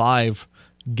 19-5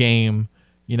 game.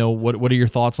 What are your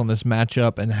thoughts on this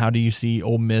matchup, and how do you see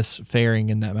Ole Miss faring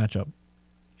in that matchup?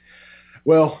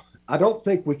 Well, I don't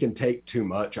think we can take too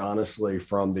much, honestly,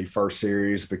 from the first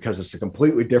series because it's a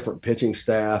completely different pitching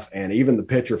staff, and even the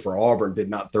pitcher for Auburn did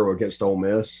not throw against Ole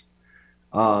Miss.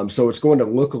 So it's going to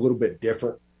look a little bit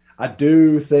different. I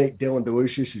do think Dylan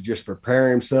DeLucia should just prepare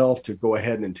himself to go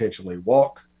ahead and intentionally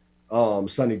walk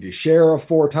Sonny DeShera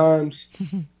 4 times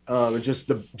and just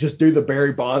do the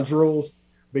Barry Bonds rules,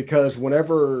 because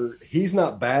whenever he's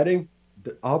not batting,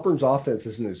 Auburn's offense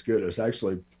isn't as good. It's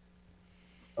actually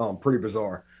pretty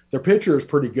bizarre. Their pitcher is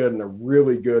pretty good, and they're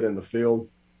really good in the field.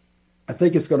 I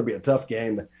think it's going to be a tough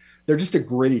game. They're just a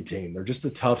gritty team. They're just a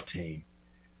tough team.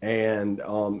 And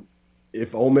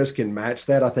if Ole Miss can match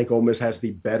that, I think Ole Miss has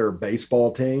the better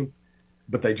baseball team,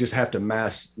 but they just have to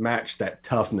match that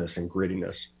toughness and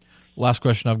grittiness. Last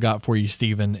question I've got for you,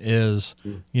 Stephen, is,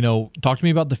 talk to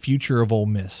me about the future of Ole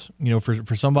Miss.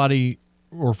 For somebody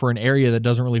or for an area that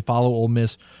doesn't really follow Ole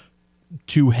Miss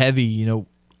too heavy,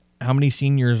 how many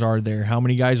seniors are there? How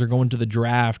many guys are going to the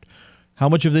draft? How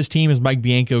much of this team is Mike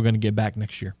Bianco going to get back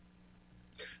next year?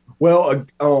 Well,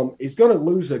 he's going to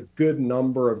lose a good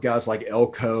number of guys like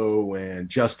Elko and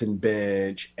Justin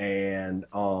Bench and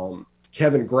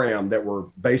Kevin Graham that were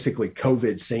basically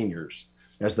COVID seniors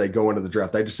as they go into the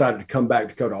draft. They decided to come back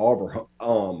to go to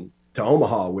Auburn, to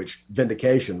Omaha, which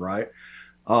vindication, right?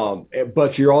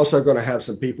 But you're also going to have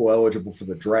some people eligible for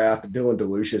the draft. Dylan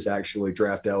DeLucia is actually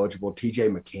draft eligible.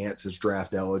 TJ McCants is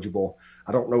draft eligible.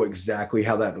 I don't know exactly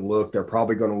how that looked. They're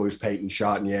probably going to lose Peyton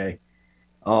Chatagnier.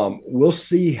 We'll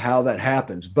see how that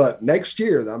happens. But next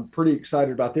year, I'm pretty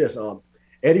excited about this.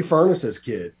 Eddie Furness's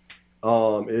kid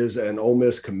is an Ole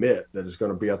Miss commit that is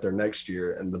going to be out there next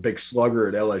year. And the big slugger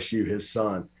at LSU, his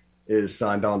son, is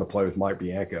signed on to play with Mike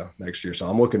Bianco next year. So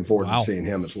I'm looking forward to seeing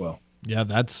him as well. Yeah,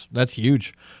 that's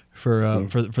huge for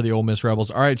the Ole Miss Rebels.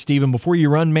 All right, Stephen, before you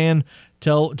run, man,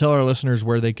 tell our listeners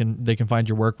where they can find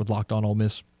your work with Locked On Ole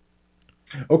Miss.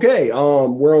 Okay,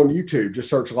 we're on YouTube. Just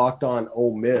search Locked On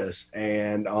Ole Miss,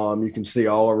 and you can see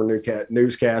all of our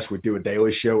newscasts. We do a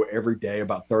daily show every day,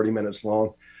 about 30 minutes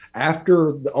long.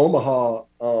 After the Omaha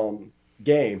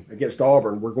game against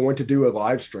Auburn, we're going to do a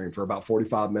live stream for about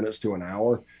 45 minutes to an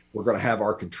hour. We're going to have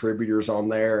our contributors on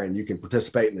there, and you can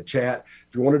participate in the chat.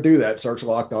 If you want to do that, search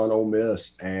Locked On Ole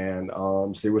Miss and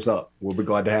see what's up. We'll be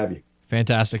glad to have you.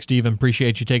 Fantastic, Stephen.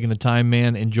 Appreciate you taking the time,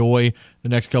 man. Enjoy the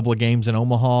next couple of games in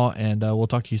Omaha, and we'll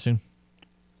talk to you soon.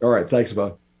 All right. Thanks,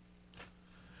 bud.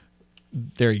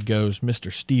 There he goes,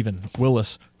 Mr. Stephen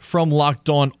Willis from Locked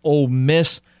On Ole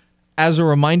Miss. As a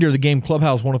reminder, the Game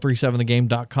Clubhouse,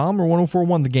 1037thegame.com or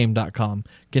 1041thegame.com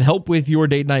can help with your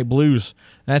date night blues.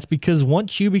 That's because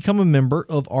once you become a member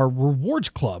of our rewards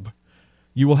club,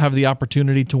 you will have the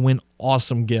opportunity to win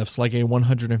awesome gifts like a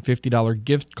 $150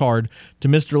 gift card to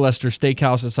Mr. Lester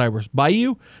Steakhouse at Cypress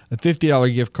Bayou, a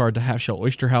 $50 gift card to Half Shell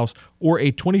Oyster House, or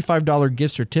a $25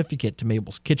 gift certificate to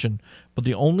Mabel's Kitchen. But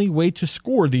the only way to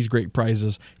score these great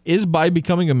prizes is by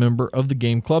becoming a member of the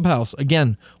Game Clubhouse.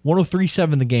 Again,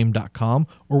 1037thegame.com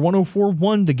or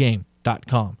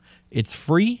 1041thegame.com. It's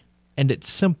free and it's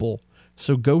simple,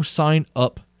 so go sign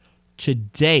up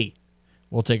today.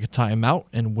 We'll take a timeout,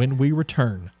 and when we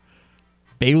return,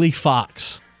 Bailey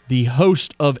Fox, the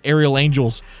host of Aerial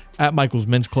Angels at Michael's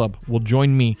Men's Club, will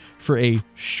join me for a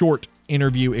short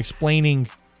interview explaining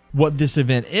what this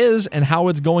event is and how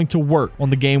it's going to work on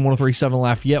the Game 1037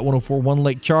 Lafayette, 1041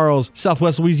 Lake Charles,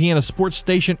 Southwest Louisiana sports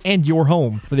station, and your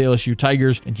home for the LSU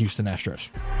Tigers and Houston Astros.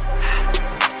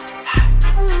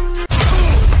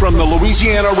 From the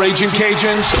Louisiana Raging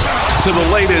Cajuns to the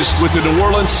latest with the New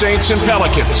Orleans Saints and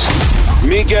Pelicans,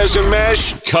 Miguez and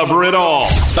Mesh cover it all.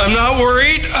 I'm not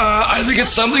worried. I think it's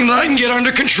something that I can get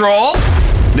under control.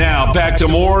 Now back to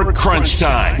more Crunch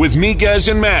Time with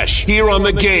Miguez and Mesh here on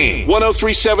the Game.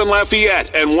 1037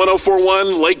 Lafayette and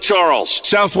 1041 Lake Charles,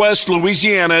 Southwest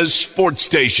Louisiana's sports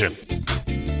station.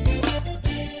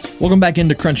 Welcome back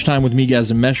into Crunch Time with Miguez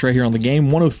and Mesh right here on the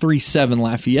Game. 1037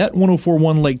 Lafayette,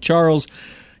 1041 Lake Charles,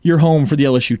 your home for the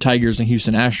LSU Tigers and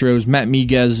Houston Astros. Matt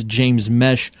Miguez, James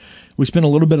Mesh. We spent a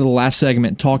little bit of the last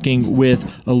segment talking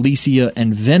with Alicia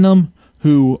and Venom,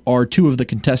 who are two of the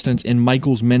contestants in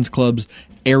Michael's Men's Club's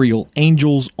Aerial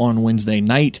Angels on Wednesday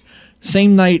night.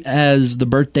 Same night as the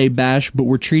birthday bash, but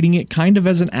we're treating it kind of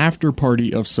as an after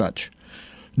party of such.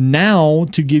 Now,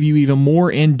 to give you even more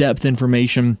in-depth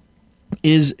information,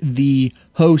 is the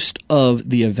host of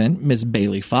the event, Miss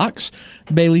Bailey Fox.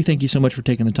 Bailey, thank you so much for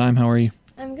taking the time. How are you?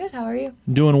 I'm good. How are you?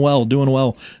 Doing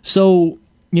well. So,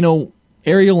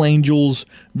 Aerial Angels,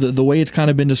 the way it's kind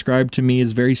of been described to me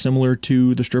is very similar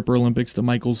to the Stripper Olympics that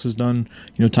Michaels has done,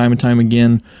 time and time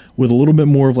again, with a little bit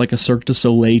more of like a Cirque du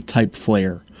Soleil type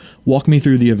flair. Walk me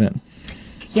through the event.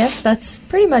 Yes, that's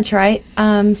pretty much right.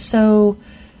 So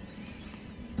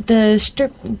the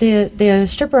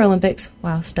Stripper Olympics,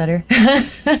 wow, stutter.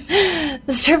 The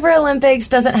Stripper Olympics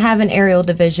doesn't have an aerial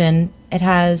division. It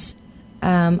has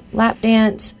lap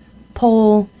dance,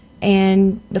 pole,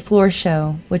 and the floor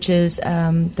show, which is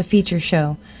the feature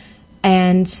show.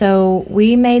 And so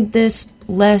we made this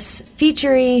less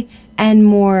featurey and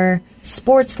more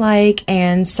sports-like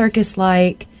and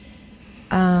circus-like.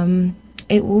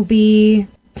 It will be,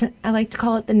 I like to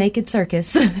call it the Naked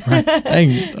Circus. Right.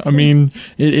 I mean,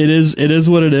 it is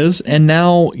what it is. And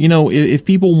now, if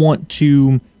people want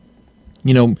to,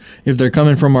 if they're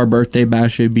coming from our birthday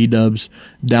bash at B-Dubs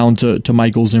down to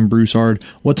Michael's in Broussard,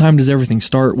 what time does everything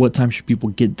start? What time should people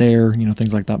get there?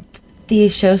 Things like that. The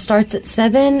show starts at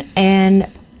 7 and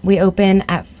we open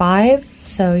at 5.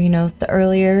 So, the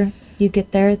earlier you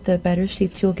get there, the better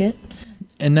seats you'll get.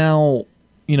 And now,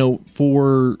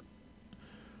 from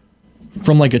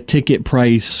like a ticket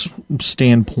price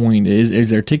standpoint, is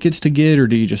there tickets to get, or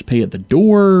do you just pay at the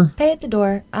door? Pay at the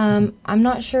door. I'm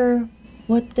not sure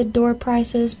what the door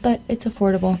price is, but it's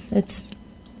affordable. It's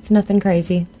nothing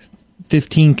crazy.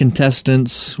 15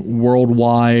 contestants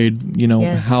worldwide.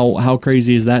 Yes. How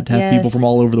crazy is that to have people from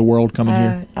all over the world coming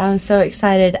here? I'm so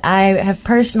excited. I have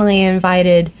personally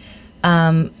invited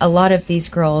a lot of these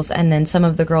girls, and then some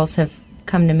of the girls have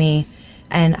come to me,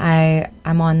 and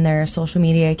I'm on their social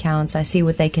media accounts. I see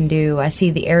what they can do. I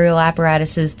see the aerial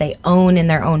apparatuses they own in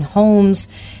their own homes,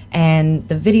 and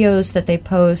the videos that they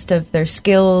post of their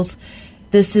skills.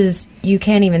 You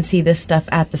can't even see this stuff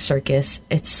at the circus.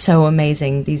 It's so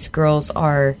amazing. These girls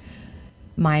are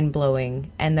mind-blowing,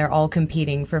 and they're all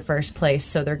competing for first place,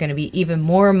 so they're going to be even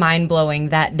more mind-blowing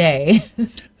that day.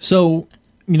 So,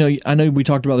 I know we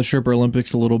talked about the Stripper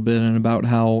Olympics a little bit and about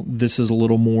how this is a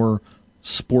little more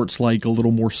sports-like, a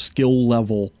little more skill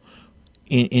level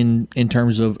in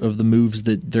terms of the moves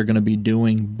that they're going to be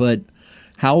doing. But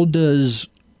how does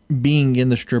being in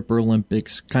the Stripper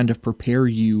Olympics kind of prepare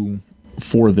you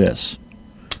for this?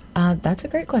 That's a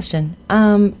great question.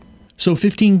 So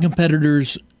 15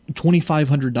 competitors,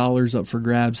 $2,500 up for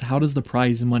grabs. How does the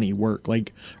prize money work?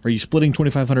 Like, are you splitting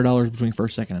 $2,500 between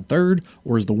first, second, and third,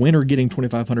 or is the winner getting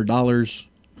 $2,500?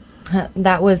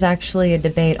 That was actually a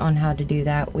debate on how to do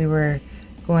that. We were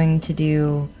going to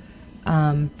do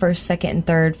first, second, and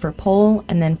third for pole,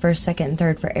 and then first, second, and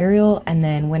third for aerial, and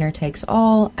then winner takes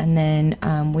all, and then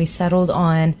we settled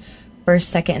on first,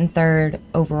 second, and third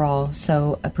overall.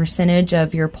 So a percentage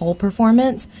of your pole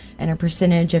performance and a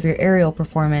percentage of your aerial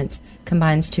performance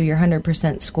combines to your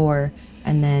 100% score,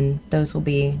 and then those will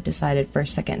be decided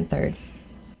first, second, and third.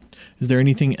 Is there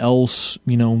anything else,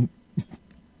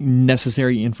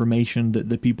 necessary information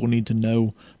that people need to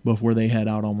know before they head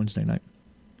out on Wednesday night?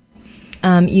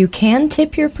 You can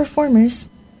tip your performers,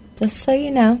 just so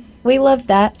you know. We love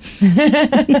that.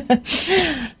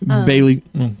 Bailey,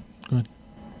 go ahead.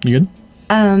 You good?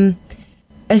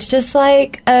 It's just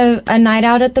like a night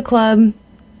out at the club.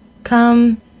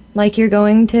 Come like you're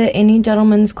going to any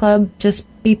gentleman's club. Just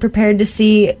be prepared to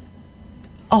see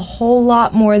a whole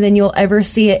lot more than you'll ever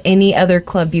see at any other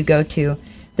club you go to.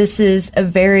 This is a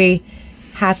very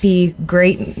happy,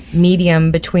 great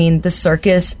medium between the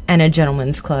circus and a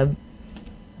gentleman's club.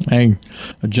 Hey,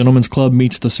 a gentleman's club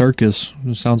meets the circus.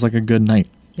 It sounds like a good night.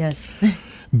 Yes.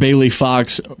 Bailey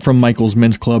Fox from Michael's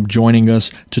Men's Club joining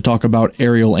us to talk about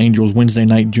Aerial Angels Wednesday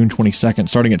night, June 22nd,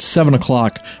 starting at 7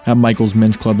 o'clock at Michael's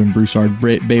Men's Club in Broussard.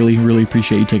 Bailey, really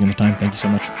appreciate you taking the time. Thank you so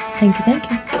much. Thank you.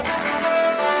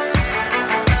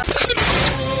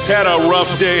 Had a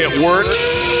rough day at work?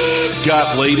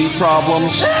 Got lady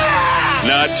problems?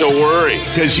 Not to worry,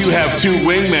 because you have two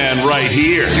wingmen right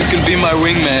here. You can be my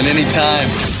wingman anytime.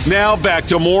 Now back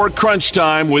to more Crunch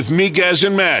Time with Miguez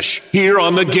and Mesh here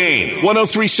on The Game.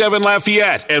 103.7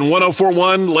 Lafayette and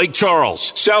 104.1 Lake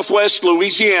Charles, Southwest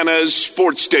Louisiana's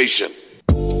sports station.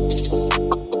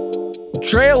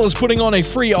 Trail is putting on a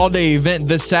free all-day event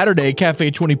this Saturday,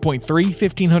 Cafe 20.3,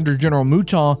 1500 General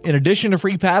Mouton. In addition to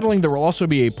free paddling, there will also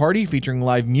be a party featuring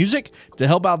live music to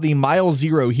help out the Mile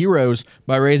Zero Heroes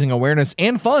by raising awareness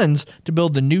and funds to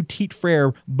build the new Teat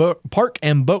Frere Park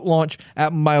and boat launch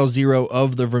at Mile Zero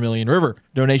of the Vermilion River.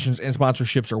 Donations and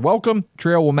sponsorships are welcome.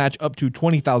 Trail will match up to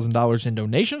 $20,000 in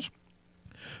donations.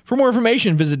 For more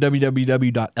information, visit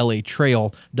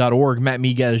www.latrail.org. Matt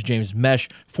Miguez, James Mesh,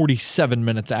 47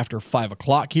 minutes after 5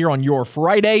 o'clock here on your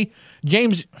Friday.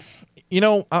 James,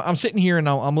 I'm sitting here and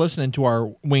I'm listening to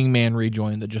our Wingman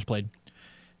rejoin that just played.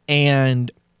 And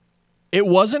it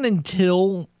wasn't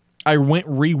until I went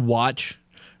rewatch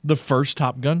the first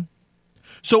Top Gun.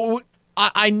 So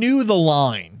I knew the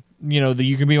line, that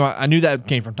you can be I knew that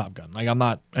came from Top Gun. Like, I'm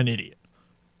not an idiot.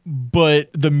 But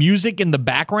the music in the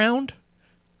background,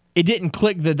 it didn't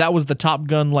click that was the Top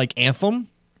Gun like anthem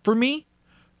for me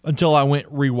until I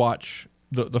went rewatch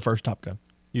the first Top Gun.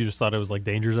 You just thought it was like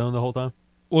Danger Zone the whole time?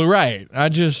 Well, right. You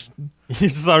just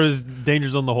thought it was Danger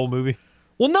Zone the whole movie?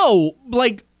 Well, no,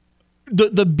 like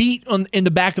the beat in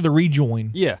the back of the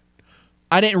rejoin. Yeah.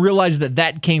 I didn't realize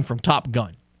that came from Top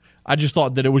Gun. I just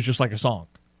thought that it was just like a song.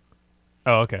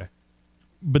 Oh, okay.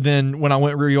 But then when I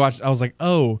went rewatch, I was like,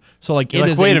 oh, so like You're it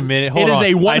like, is. Wait a minute, hold on. It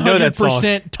is a I know that song.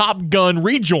 100% Top Gun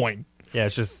rejoin. Yeah,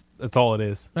 that's all it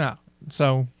is. Yeah.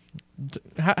 So,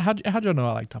 how'd you know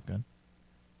I like Top Gun?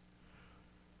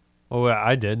 Oh,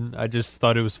 I didn't. I just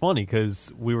thought it was funny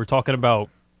because we were talking about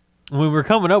when we were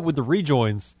coming up with the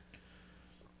rejoins.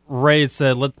 Ray had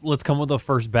said, let's come with the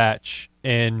first batch,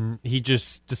 and he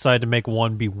just decided to make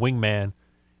one be Wingman,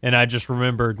 and I just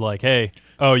remembered like, hey,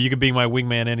 you could be my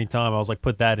Wingman anytime. I was like,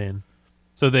 put that in.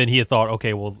 So then he had thought,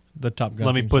 okay, well, the Top Gun.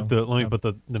 Let me put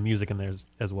the music in there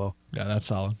as well. Yeah, that's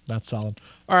solid. That's solid.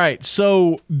 All right,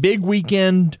 so big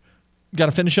weekend. Got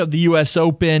to finish up the U.S.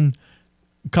 Open.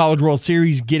 College World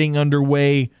Series getting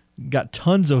underway. Got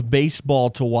tons of baseball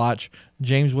to watch.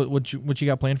 James, what you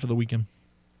got planned for the weekend?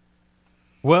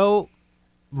 Well,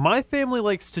 my family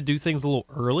likes to do things a little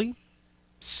early.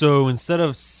 So instead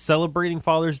of celebrating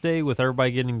Father's Day with everybody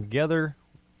getting together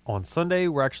on Sunday,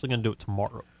 we're actually going to do it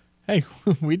tomorrow. Hey,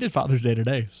 we did Father's Day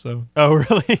today. So. Oh,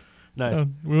 really? Nice.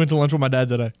 We went to lunch with my dad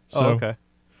today. So, okay.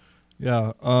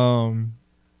 Yeah.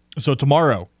 So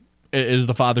tomorrow is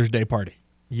the Father's Day party.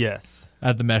 Yes.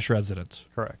 At the Mesh residence.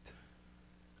 Correct.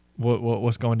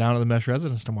 What's going down at the Mesh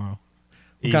residence tomorrow?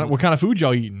 What kind of food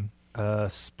y'all eating?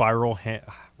 Spiral ham.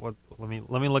 What? Let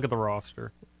me look at the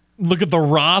roster. Look at the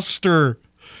roster.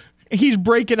 He's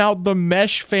breaking out the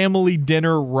Mesh family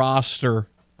dinner roster.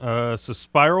 So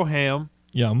spiral ham.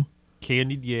 Yum.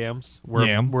 Candied yams.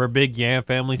 We're a big yam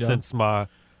family since my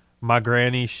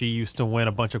granny, she used to win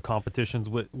a bunch of competitions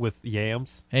with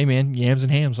yams. Hey man, yams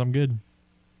and hams, I'm good.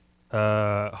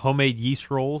 Homemade yeast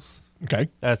rolls. Okay.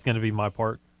 That's going to be my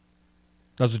part.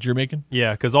 That's what you're making?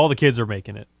 Yeah, because all the kids are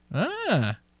making it.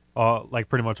 Ah. Like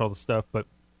pretty much all the stuff, but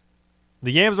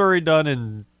the yam's already done,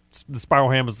 and the spiral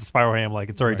ham is the spiral ham. Like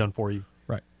it's already done for you.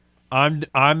 Right.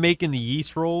 I'm making the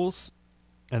yeast rolls,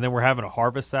 and then we're having a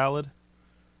harvest salad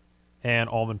and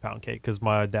almond pound cake because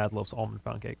my dad loves almond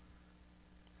pound cake.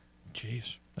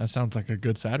 Jeez, that sounds like a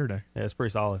good Saturday. Yeah, it's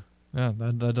pretty solid. Yeah,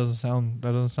 that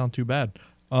doesn't sound too bad.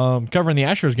 Covering the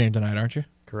Astros game tonight, aren't you?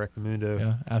 Correct, Mundo.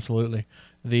 Yeah, absolutely.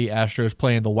 The Astros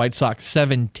playing the White Sox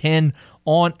 7-10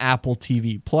 on Apple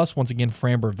TV. Plus, once again,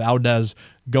 Framber Valdez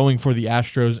going for the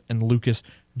Astros and Lucas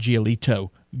Giolito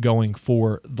going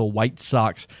for the White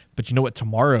Sox. But you know what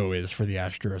tomorrow is for the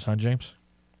Astros, huh, James?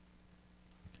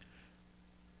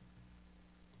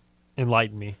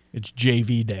 Enlighten me. It's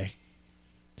JV Day.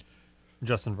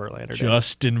 Justin Verlander Day.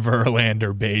 Justin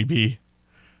Verlander, baby.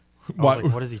 Why,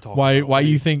 like, what is he talking about? Why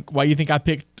you think I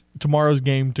picked tomorrow's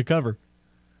game to cover?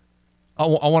 I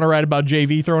want to write about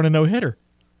JV throwing a no-hitter.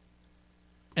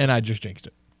 And I just jinxed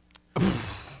it.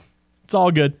 It's all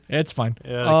good. It's fine.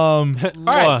 Yeah, all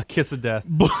right. Kiss of death.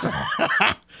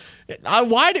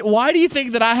 Why do you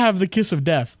think that I have the kiss of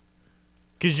death?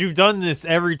 Because you've done this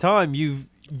every time.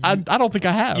 I don't think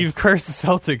I have. You've cursed the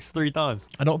Celtics 3 times.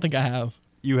 I don't think I have.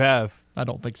 You have. I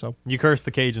don't think so. You cursed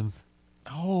the Cajuns.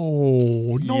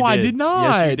 Oh, no, I did not.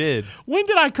 Yes, you did. When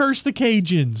did I curse the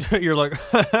Cajuns? You're like,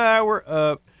 we're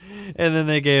up. And then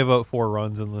they gave up 4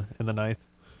 runs in the ninth.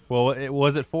 Well,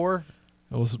 was it 4?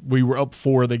 We were up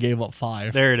 4. They gave up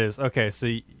 5. There it is. Okay,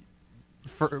 so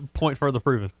point further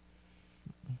proven.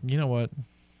 You know what?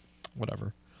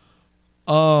 Whatever.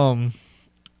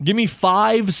 Give me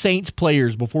 5 Saints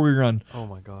players before we run. Oh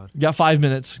my God. You got 5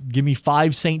 minutes. Give me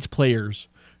 5 Saints players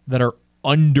that are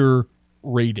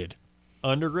underrated.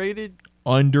 Underrated?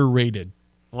 Underrated.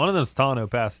 One of them's Tano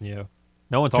Passanio.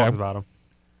 No one talks about him.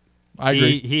 I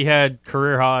agree. He had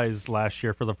career highs last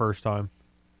year for the first time.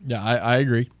 Yeah, I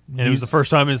agree. And it was the first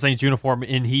time in a Saints uniform,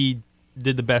 and he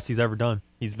did the best he's ever done.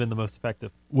 He's been the most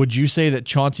effective. Would you say that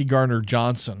Chauncey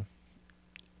Gardner-Johnson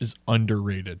is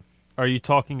underrated? Are you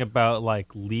talking about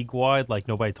like league-wide, like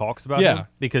nobody talks about him? Yeah.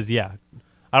 Because, I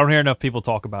don't hear enough people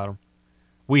talk about him.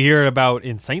 We hear it about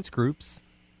in Saints groups,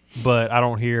 but I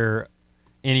don't hear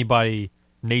anybody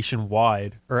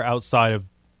nationwide or outside of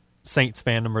Saints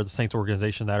fandom or the Saints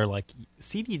organization that are like,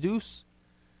 CD Deuce?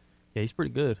 Yeah, he's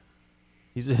pretty good.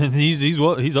 He's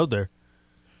up there.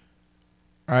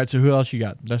 All right, so who else you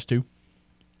got? That's 2.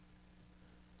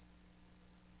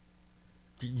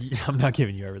 I'm not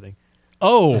giving you everything.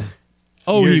 Oh,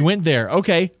 he went there.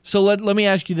 Okay, so let me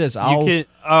ask you this.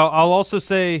 I'll also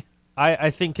say I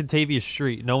think Contavious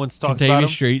Street. No one's talking about him.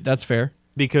 Contavious Street, that's fair.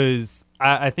 Because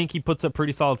I think he puts up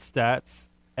pretty solid stats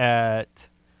at.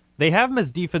 They have him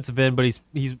as defensive end, but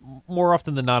he's more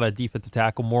often than not a defensive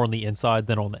tackle, more on the inside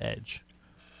than on the edge.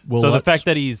 Will so Lutz? The fact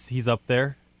that he's up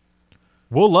there,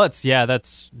 Will Lutz, yeah,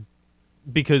 that's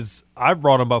because I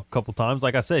brought him up a couple times.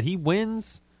 Like I said, he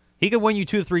wins. He could win you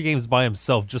 2 to 3 games by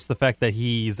himself. Just the fact that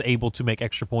he's able to make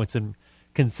extra points and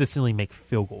consistently make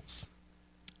field goals.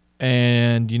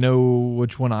 And you know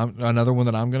which one? Another one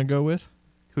that I'm going to go with.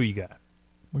 Who you got?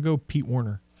 I'm going to go Pete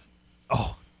Werner.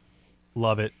 Oh,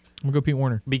 love it. I'm going to go Pete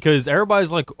Werner. Because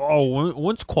everybody's like, oh,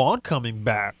 when's Quan coming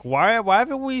back? Why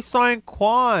haven't we signed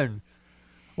Quan?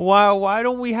 Why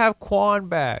don't we have Quan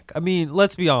back? I mean,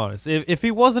 let's be honest. If he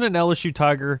wasn't an LSU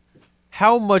Tiger,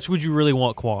 how much would you really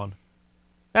want Quan?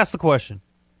 That's the question.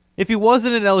 If he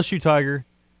wasn't an LSU Tiger,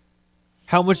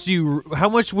 how much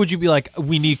would you be like,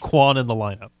 we need Quan in the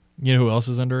lineup? You know who else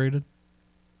is underrated?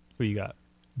 Who you got?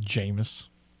 Jameis.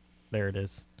 There it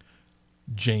is.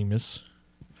 Jameis.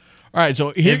 All right,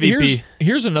 so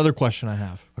here's another question I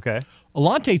have. Okay.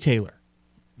 Alontae Taylor.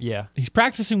 Yeah. He's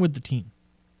practicing with the team.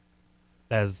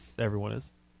 As everyone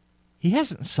is. He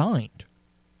hasn't signed.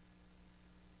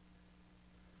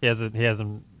 He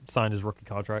hasn't signed his rookie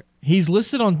contract. He's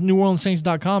listed on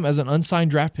NewOrleansSaints.com as an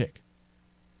unsigned draft pick.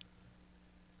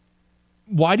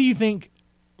 Why do you think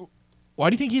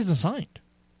he hasn't signed?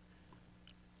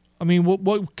 I mean,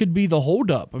 what could be the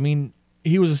holdup? I mean,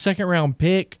 he was a second-round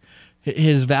pick.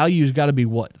 His value's got to be,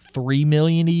 what, $3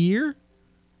 million a year?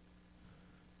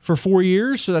 For 4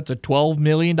 years? So that's a $12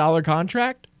 million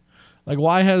contract? Like,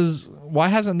 why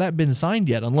hasn't that been signed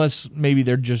yet? Unless maybe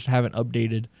they just haven't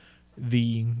updated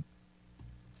the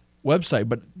website.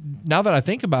 But now that I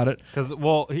think about it, because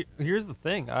here's the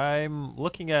thing. I'm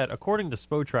looking at, according to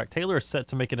Spotrac, Taylor is set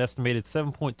to make an estimated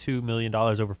 $7.2 million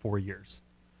over 4 years.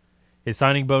 His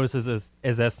signing bonus is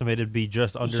estimated to be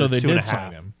just under 2.5. So they did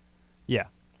sign him. Yeah.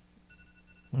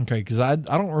 Okay, because I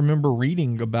don't remember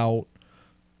reading about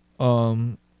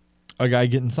a guy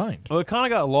getting signed. Well, it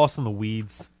kind of got lost in the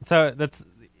weeds. So that's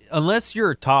unless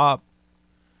you're a top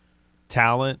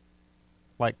talent,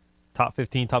 like top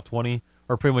 15, top 20,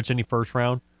 or pretty much any first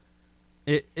round,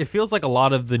 it feels like a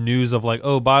lot of the news of like,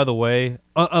 oh, by the way,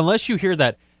 unless you hear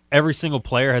that every single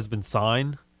player has been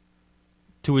signed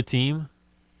to a team,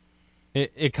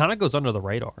 it kind of goes under the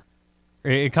radar.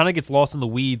 It kind of gets lost in the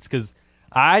weeds because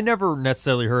I never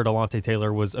necessarily heard Alontae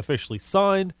Taylor was officially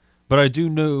signed, but I do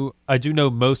know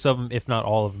most of them, if not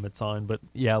all of them, had signed. But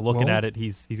yeah, looking at it,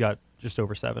 he's got just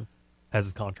over 7 as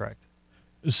his contract.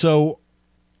 So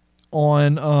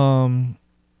on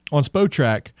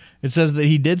Spotrac, it says that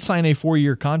he did sign a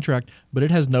 4-year contract, but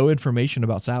it has no information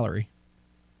about salary.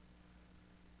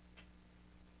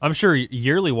 I'm sure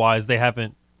yearly wise they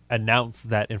haven't announced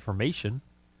that information,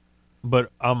 but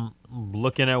I'm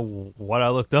looking at what I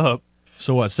looked up.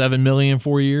 So what, $7 million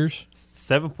 4 years?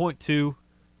 7.2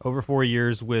 over 4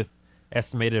 years with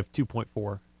estimated of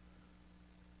 2.4.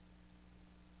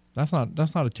 That's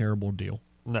not a terrible deal.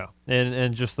 No,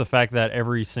 and just the fact that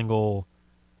every single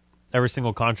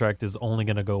contract is only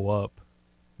going to go up.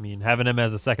 I mean, having him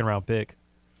as a second round pick,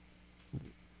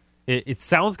 it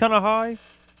sounds kind of high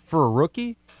for a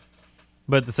rookie,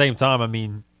 but at the same time, I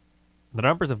mean, the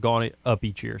numbers have gone up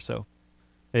each year, so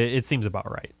it seems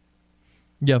about right.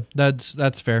 Yeah,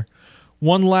 that's fair.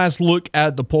 One last look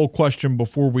at the poll question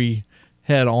before we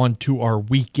head on to our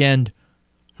weekend.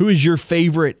 Who is your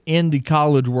favorite in the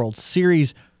College World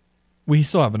Series? We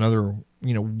still have another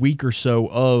week or so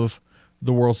of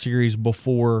the World Series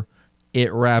before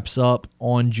it wraps up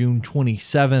on June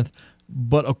 27th.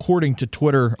 But according to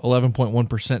Twitter,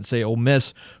 11.1% say Ole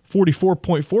Miss,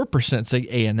 44.4% say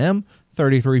A&M,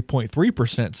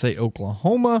 33.3% say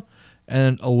Oklahoma,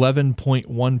 and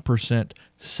 11.1%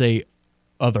 say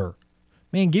other.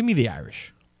 Man, give me the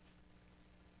Irish.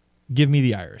 Give me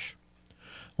the Irish. I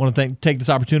want to take this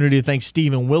opportunity to thank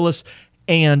Stephen Willis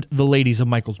and the ladies of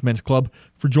Michael's Men's Club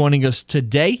for joining us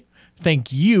today.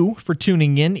 Thank you for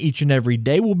tuning in each and every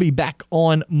day. We'll be back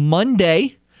on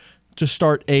Monday to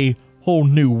start a whole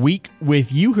new week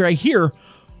with you right here.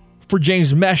 For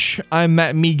James Mesh, I'm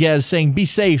Matt Miguez saying be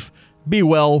safe, be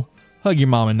well, hug your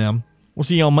mom and them. We'll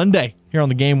see you on Monday here on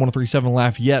the Game 103.7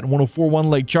 Lafayette, 104.1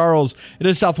 Lake Charles. It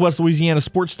is Southwest Louisiana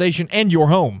Sports Station and your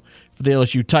home for the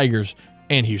LSU Tigers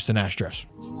and Houston Astros.